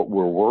I think what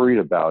we're worried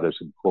about as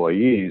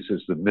employees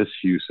is the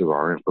misuse of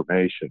our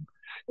information.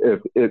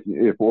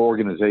 If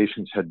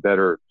organizations had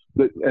better,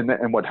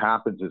 and what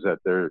happens is that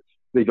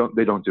they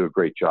don't do a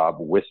great job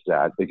with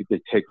that. They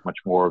take much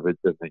more of it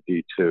than they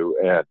need to,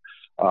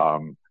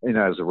 and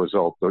as a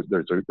result,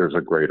 there's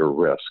a greater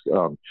risk.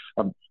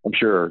 I'm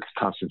sure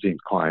Constantine's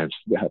clients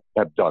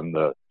have done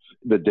the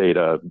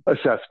data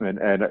assessment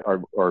and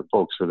are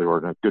folks who are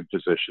in a good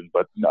position,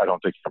 but I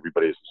don't think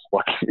everybody's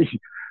lucky.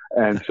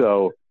 And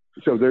so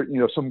there,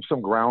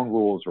 some ground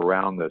rules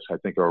around this, I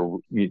think, are,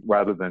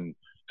 rather than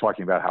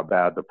talking about how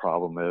bad the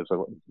problem is,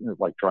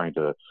 like trying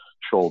to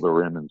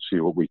shoulder in and see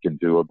what we can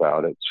do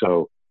about it.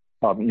 So,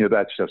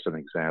 that's just an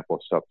example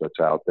of stuff that's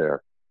out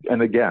there.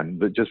 And again,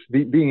 just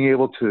being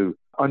able to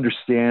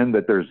understand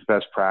that there's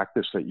best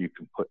practice that you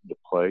can put into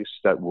place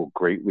that will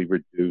greatly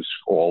reduce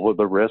all of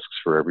the risks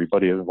for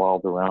everybody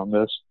involved around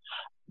this,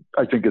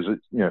 I think is a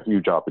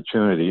huge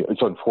opportunity.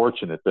 It's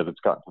unfortunate that it's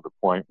gotten to the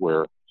point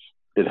where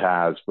it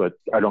has, but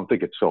I don't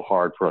think it's so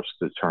hard for us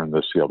to turn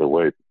this the other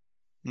way.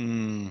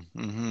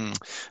 Mm-hmm.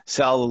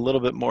 Sal, a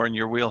little bit more in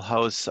your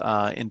wheelhouse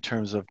in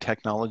terms of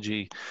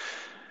technology.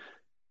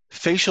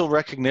 Facial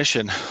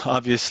recognition,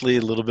 obviously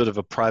a little bit of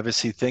a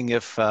privacy thing.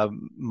 If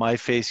my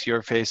face,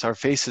 your face, our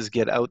faces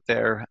get out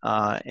there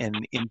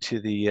and into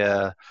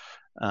the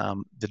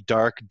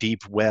dark,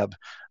 deep web,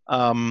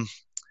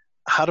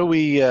 how do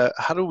we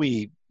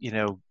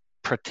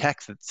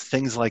protect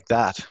things like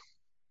that?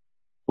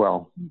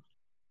 Well,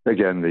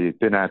 again, they've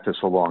been at this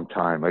a long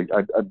time.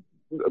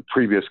 A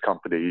previous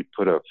company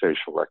put a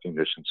facial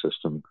recognition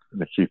system in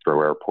the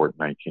Heathrow Airport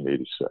in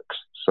 1986.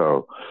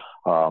 So.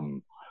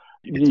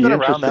 It's been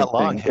around that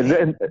long. And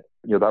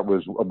that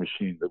was a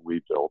machine that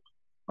we built.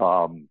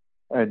 So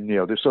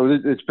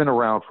it's been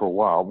around for a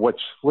while.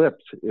 What's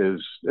flipped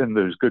is, and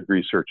there's good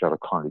research out of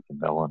Carnegie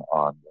Mellon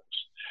on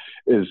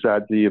this, is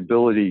that the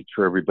ability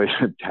for everybody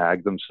to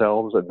tag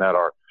themselves, and that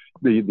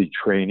the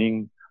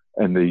training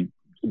and the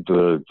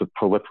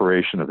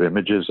proliferation of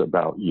images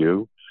about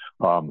you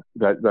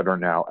that are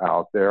now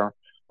out there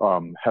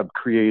have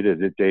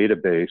created a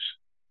database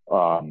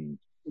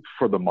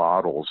for the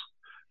models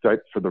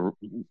for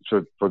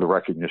the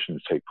recognition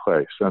to take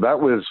place. Now that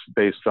was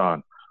based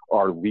on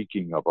our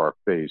leaking of our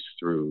face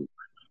through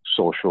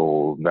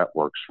social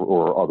networks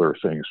or other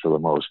things for the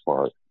most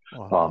part.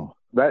 Wow.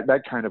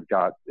 That kind of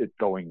got it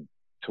going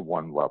to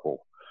one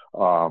level.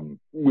 And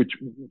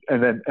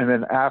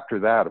then after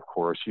that, of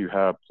course, you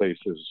have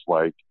places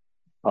like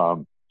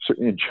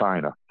in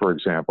China, for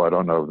example. I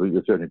don't know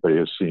if anybody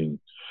has seen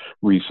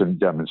recent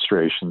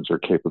demonstrations or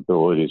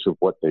capabilities of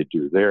what they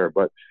do there,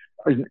 but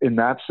in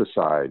that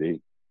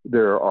society,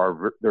 there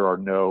are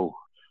no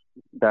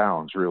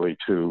bounds really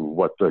to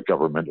what the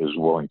government is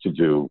willing to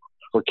do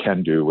or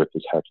can do with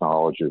the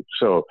technology.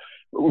 So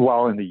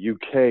while in the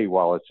UK,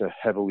 while it's a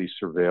heavily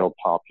surveilled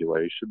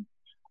population,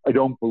 I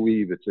don't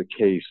believe it's a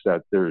case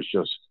that there's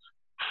just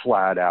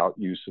flat out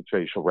use of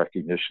facial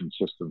recognition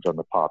systems on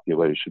the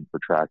population for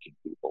tracking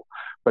people.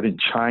 But in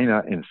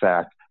China, in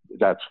fact,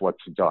 that's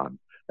what's done.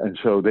 And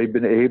so they've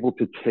been able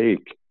to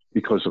take,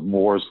 because of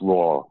Moore's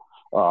law,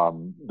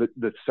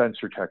 the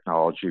sensor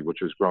technology, which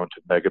has grown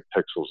to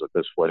megapixels at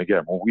this point.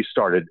 Again, when we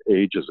started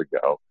ages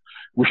ago,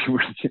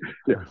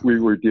 we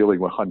were dealing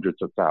with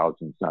hundreds of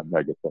thousands, not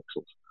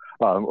megapixels,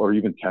 or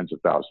even tens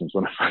of thousands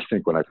when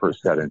I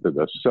first got into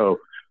this. So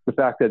the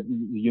fact that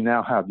you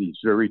now have these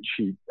very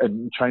cheap,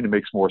 and China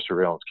makes more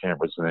surveillance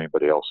cameras than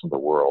anybody else in the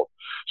world.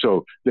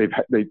 So there's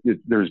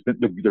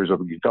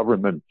a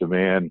government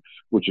demand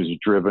which has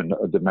driven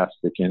a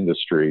domestic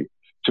industry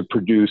to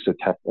produce a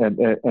tech,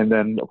 and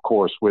then of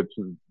course with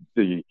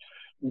the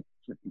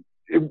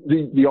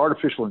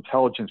artificial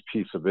intelligence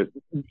piece of it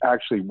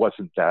actually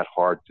wasn't that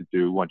hard to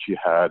do once you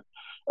had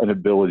an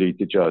ability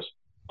to just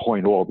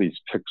point all these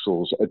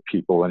pixels at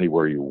people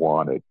anywhere you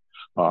wanted.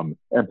 And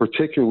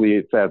particularly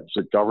if that's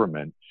a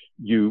government,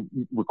 you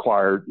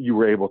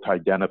were able to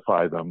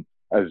identify them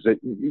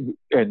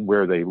and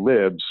where they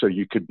live, so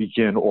you could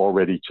begin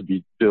already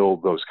to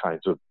build those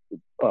kinds of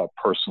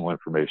personal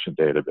information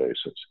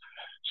databases.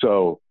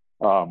 So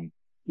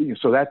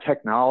that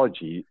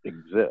technology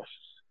exists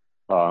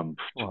to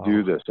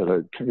do this at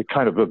a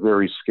kind of a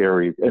very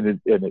scary, and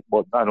it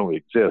not only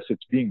exists,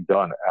 it's being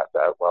done at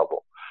that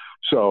level.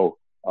 So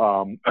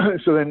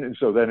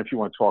then if you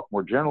want to talk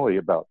more generally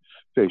about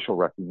facial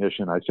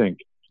recognition, I think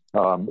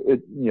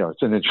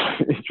it's an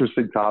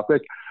interesting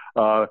topic.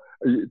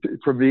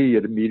 For me,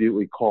 it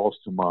immediately calls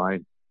to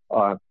mind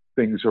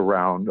things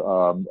around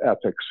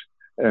ethics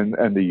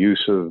and the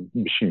use of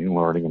machine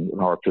learning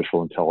and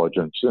artificial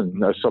intelligence.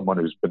 And as someone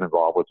who's been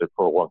involved with it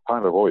for a long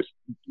time, I've always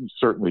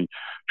certainly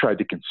tried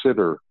to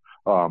consider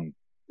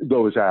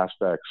those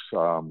aspects.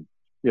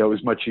 It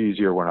was much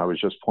easier when I was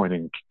just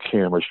pointing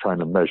cameras trying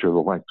to measure the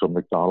length of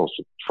McDonald's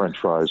French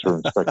fries or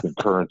inspecting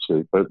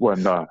currency. But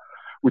when,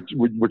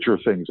 which are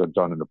things I've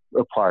done in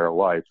a prior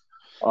life,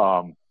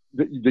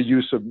 the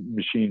use of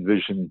machine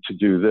vision to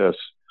do this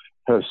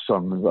has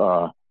some,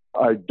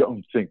 I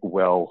don't think,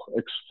 well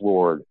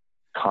explored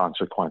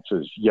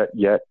consequences.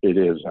 Yet it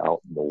is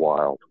out in the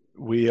wild.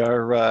 We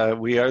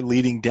are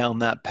leading down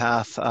that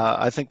path.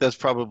 I think that's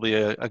probably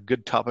a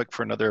good topic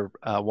for another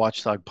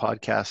Watchdog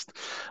podcast.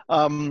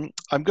 I'm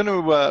going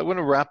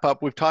to wrap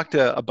up. We've talked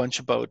a bunch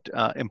about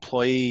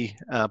employee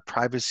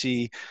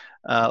privacy,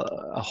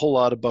 a whole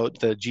lot about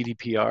the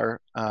GDPR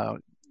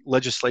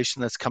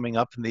legislation that's coming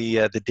up. And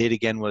the date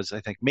again was, I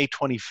think, May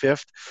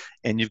 25th,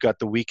 and you've got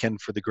the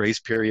weekend for the grace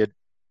period.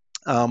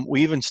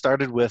 We even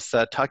started with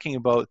talking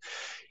about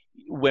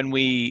when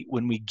we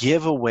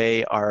give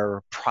away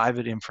our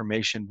private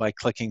information by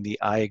clicking the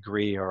I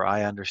agree or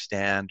I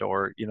understand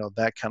or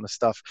that kind of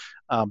stuff,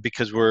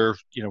 because we're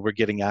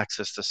getting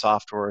access to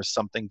software or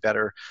something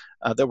better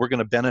that we're going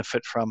to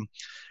benefit from.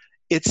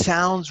 It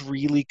sounds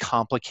really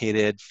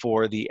complicated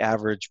for the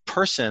average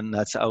person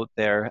that's out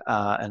there,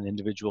 an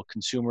individual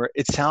consumer.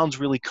 It sounds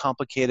really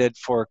complicated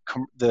for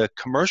the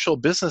commercial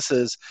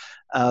businesses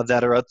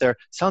that are out there. It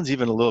sounds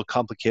even a little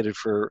complicated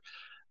for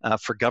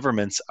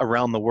governments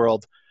around the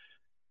world.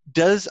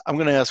 I'm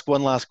going to ask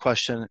one last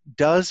question.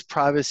 Does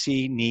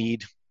privacy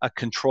need a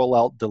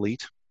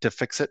Control-Alt-Delete to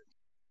fix it?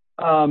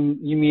 You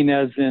mean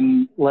as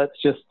in, let's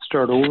just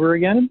start over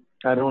again?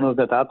 I don't know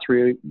that that's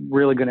really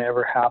going to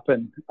ever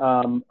happen.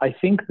 I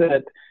think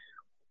that,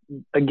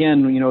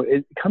 again,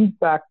 it comes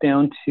back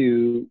down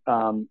to,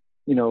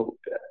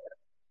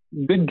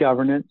 good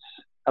governance,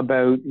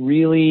 about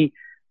really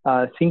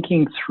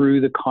thinking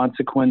through the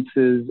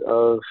consequences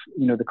of,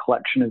 the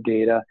collection of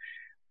data.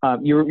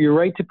 You're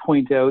right to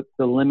point out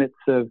the limits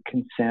of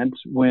consent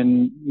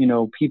when,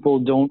 people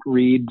don't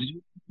read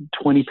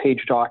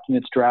 20-page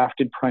documents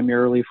drafted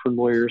primarily by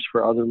lawyers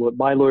for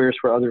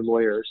other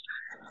lawyers.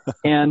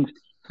 And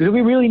we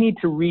really need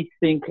to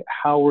rethink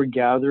how we're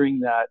gathering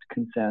that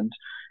consent,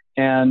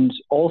 and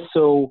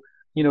also,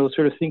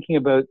 sort of thinking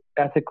about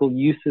ethical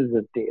uses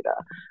of data.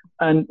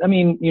 And I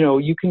mean,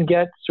 you can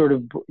get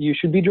you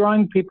should be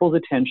drawing people's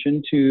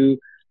attention to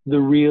the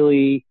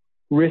really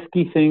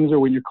risky things, or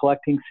when you're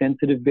collecting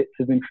sensitive bits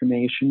of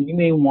information, you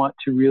may want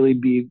to really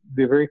be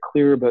very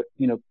clear about,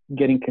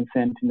 getting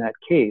consent in that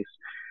case.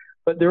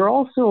 But there's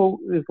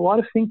a lot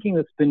of thinking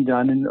that's been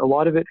done, and a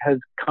lot of it has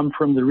come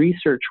from the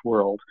research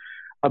world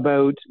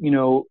about,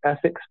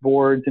 ethics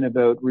boards and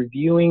about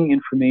reviewing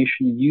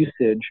information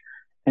usage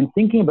and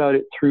thinking about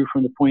it through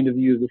from the point of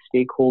view of the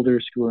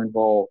stakeholders who are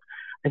involved.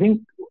 I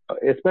think,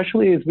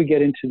 especially as we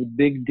get into the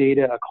big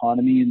data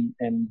economy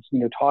and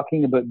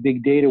talking about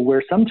big data,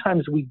 where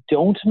sometimes we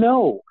don't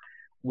know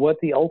what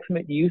the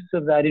ultimate use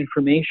of that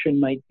information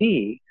might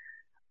be,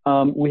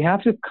 we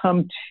have to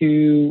come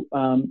to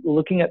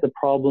looking at the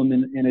problem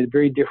in a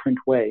very different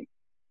way,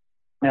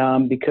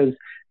 because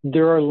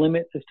there are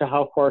limits as to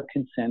how far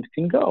consent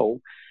can go,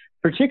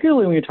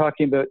 particularly when you're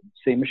talking about,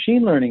 say,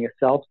 machine learning, as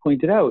Sal's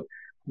pointed out.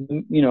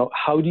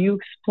 How do you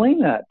explain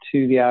that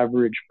to the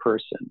average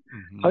person?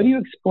 Mm-hmm. How do you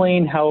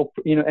explain how,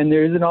 and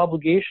there is an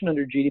obligation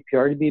under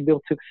GDPR to be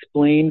able to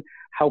explain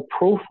how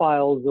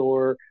profiles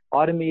or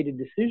automated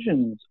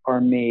decisions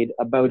are made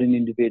about an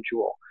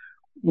individual.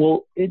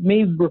 Well, it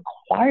may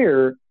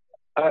require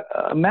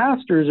a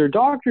master's or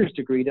doctor's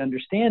degree to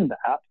understand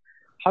that.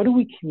 How do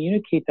we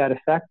communicate that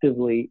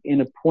effectively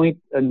in a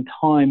point in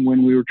time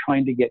when we were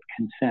trying to get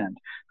consent?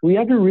 We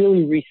have to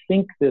really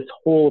rethink this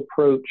whole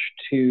approach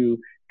to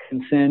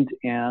consent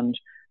and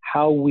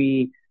how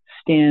we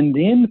stand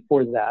in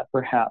for that,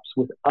 perhaps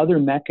with other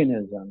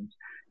mechanisms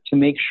to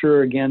make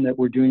sure, again, that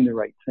we're doing the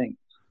right things.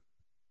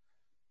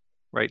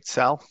 Right,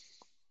 Sal?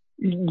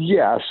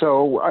 Yeah,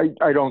 so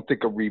I don't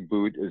think a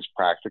reboot is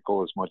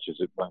practical as much as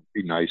it might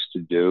be nice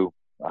to do.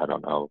 I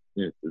don't know.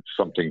 It's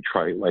something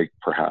like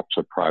perhaps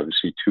a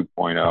privacy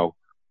 2.0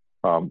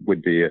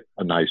 would be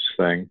a nice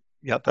thing.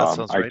 Yeah, that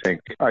sounds right.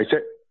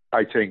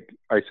 I think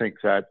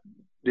that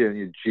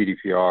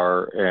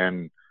GDPR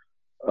and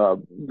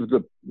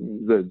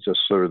the just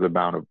sort of the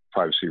amount of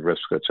privacy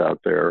risk that's out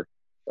there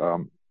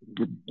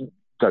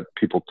that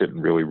people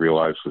didn't really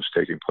realize was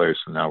taking place,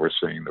 and now we're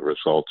seeing the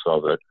results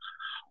of it,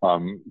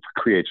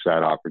 creates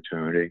that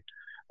opportunity.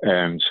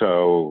 And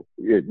so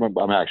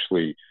I'm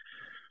actually,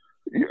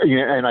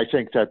 and I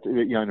think that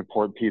an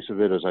important piece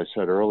of it, as I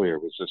said earlier,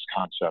 was this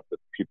concept that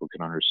people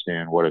can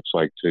understand what it's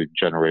like to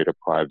generate a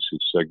privacy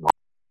signal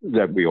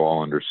that we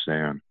all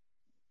understand.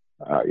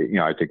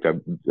 I think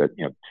that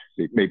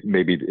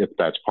maybe if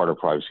that's part of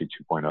privacy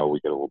 2.0, we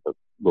get a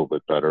little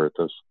bit better at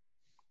this.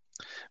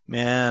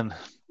 Man,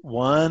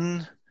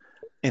 one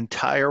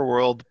entire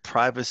world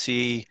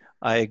privacy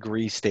I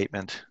agree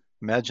statement.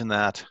 Imagine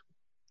that.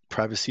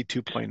 Privacy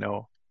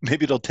 2.0.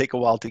 maybe it'll take a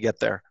while to get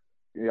there.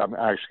 Yeah, I'm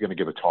actually going to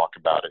give a talk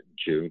about it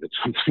in June at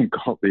something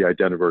called the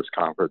Identiverse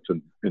Conference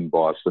in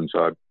Boston.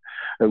 So,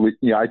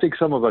 I think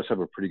some of us have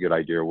a pretty good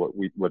idea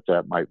what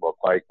that might look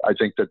like. I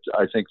think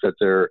that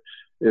there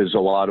is a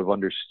lot of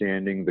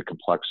understanding the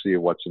complexity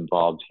of what's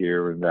involved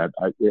here, and that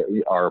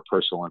our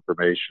personal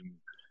information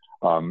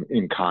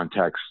in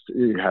context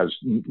has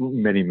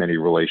many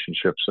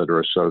relationships that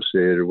are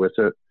associated with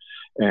it,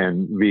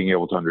 and being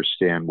able to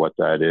understand what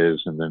that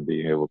is, and then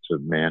being able to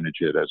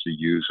manage it as a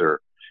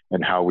user,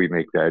 and how we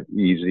make that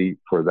easy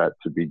for that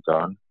to be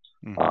done.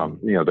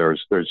 Mm-hmm.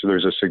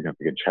 There's a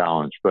significant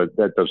challenge, but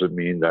that doesn't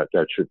mean that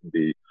shouldn't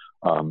be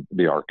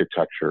the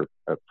architecture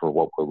for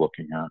what we're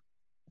looking at.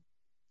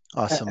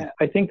 Awesome.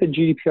 I think that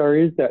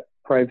GDPR is that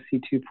privacy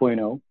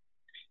 2.0.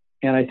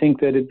 And I think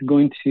that it's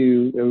going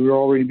to, we're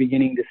already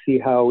beginning to see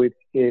how it's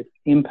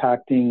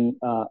impacting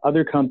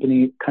other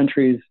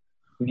countries'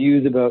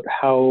 views about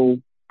how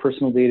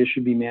personal data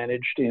should be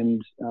managed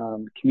and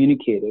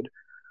communicated.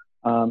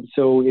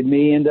 So it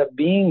may end up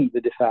being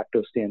the de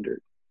facto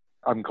standard.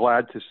 I'm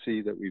glad to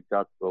see that we've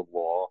got the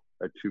law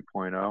at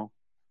 2.0.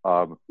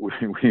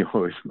 We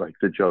always like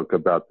to joke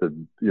about the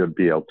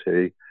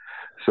BLT.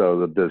 So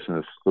the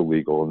business, the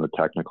legal, and the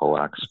technical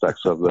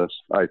aspects of this.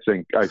 I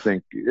think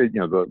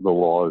the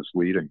law is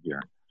leading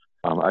here.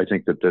 I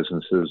think that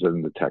businesses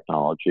and the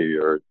technology,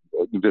 or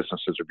the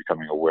businesses, are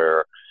becoming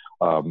aware,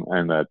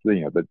 and that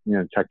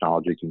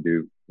technology can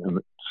do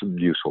some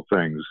useful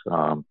things,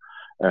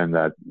 and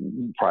that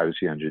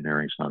privacy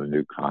engineering is not a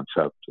new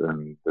concept,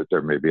 and that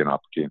there may be an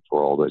opportunity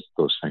for all those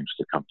things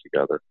to come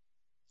together.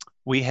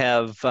 We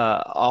have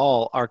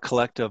all our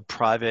collective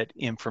private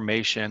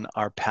information,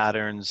 our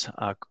patterns,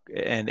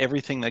 and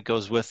everything that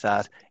goes with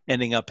that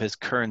ending up as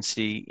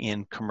currency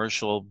in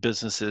commercial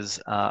businesses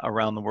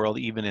around the world,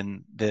 even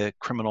in the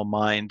criminal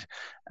mind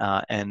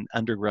and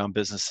underground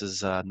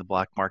businesses in the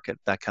black market,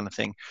 that kind of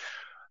thing.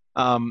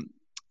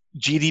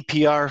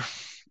 GDPR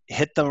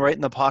hit them right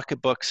in the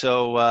pocketbook,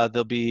 so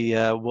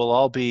we'll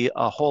all be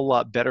a whole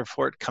lot better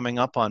for it coming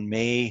up on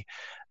May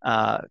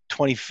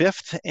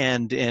 25th,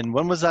 and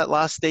when was that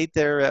last date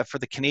there for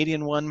the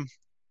Canadian one,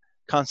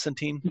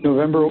 Constantine?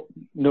 November 1.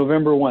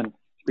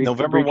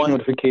 November 1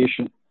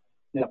 notification.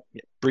 Yep.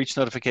 Breach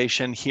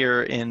notification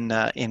here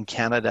in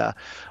Canada.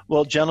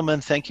 Well,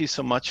 gentlemen, thank you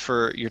so much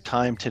for your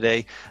time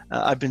today.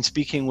 I've been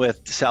speaking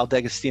with Sal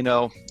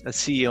D'Agostino,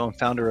 CEO and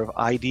founder of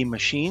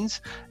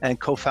IDmachines and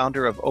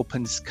co-founder of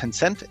Open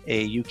Consent,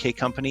 a UK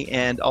company,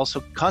 and also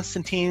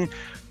Constantine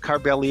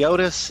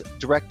Karbaliotis,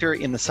 Director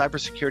in the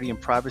Cybersecurity and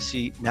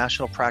Privacy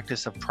National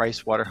Practice of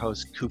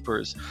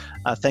PricewaterhouseCoopers.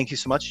 Thank you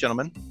so much,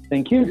 gentlemen.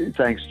 Thank you.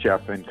 Thanks,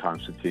 Jeff and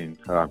Constantine.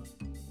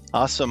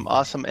 Awesome.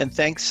 And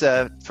thanks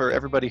for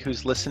everybody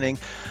who's listening.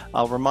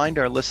 I'll remind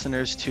our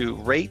listeners to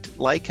rate,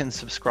 like, and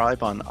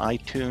subscribe on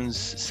iTunes,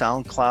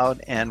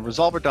 SoundCloud, and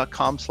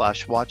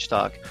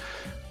Resolver.com/watchdog.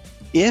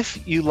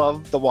 If you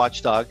love the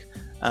Watchdog,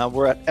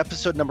 we're at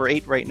episode number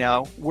 8 right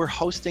now. We're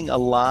hosting a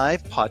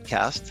live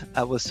podcast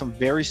with some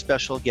very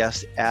special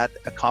guests at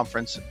a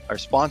conference, our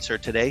sponsor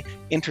today,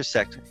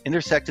 Intersect.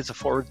 Intersect is a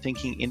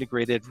forward-thinking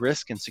integrated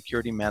risk and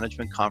security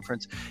management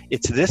conference.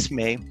 It's this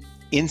May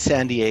in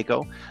San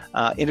Diego.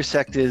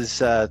 Intersect is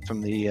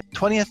from the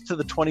 20th to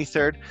the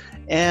 23rd.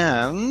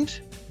 And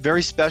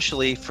very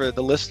specially for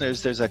the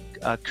listeners, there's a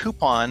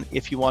coupon.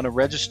 If you want to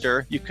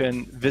register, you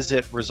can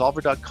visit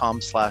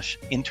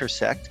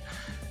Resolver.com/intersect.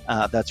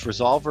 That's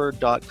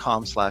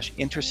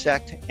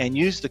Resolver.com/intersect, and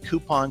use the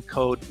coupon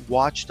code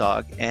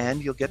WATCHDOG,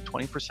 and you'll get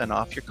 20%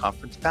 off your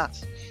conference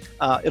pass.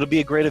 It'll be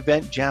a great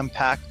event,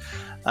 jam-packed.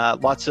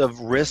 Lots of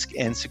risk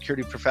and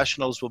security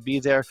professionals will be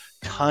there,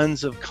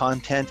 tons of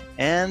content,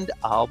 and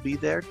I'll be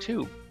there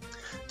too.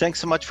 Thanks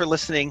so much for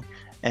listening,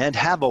 and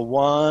have a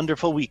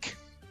wonderful week.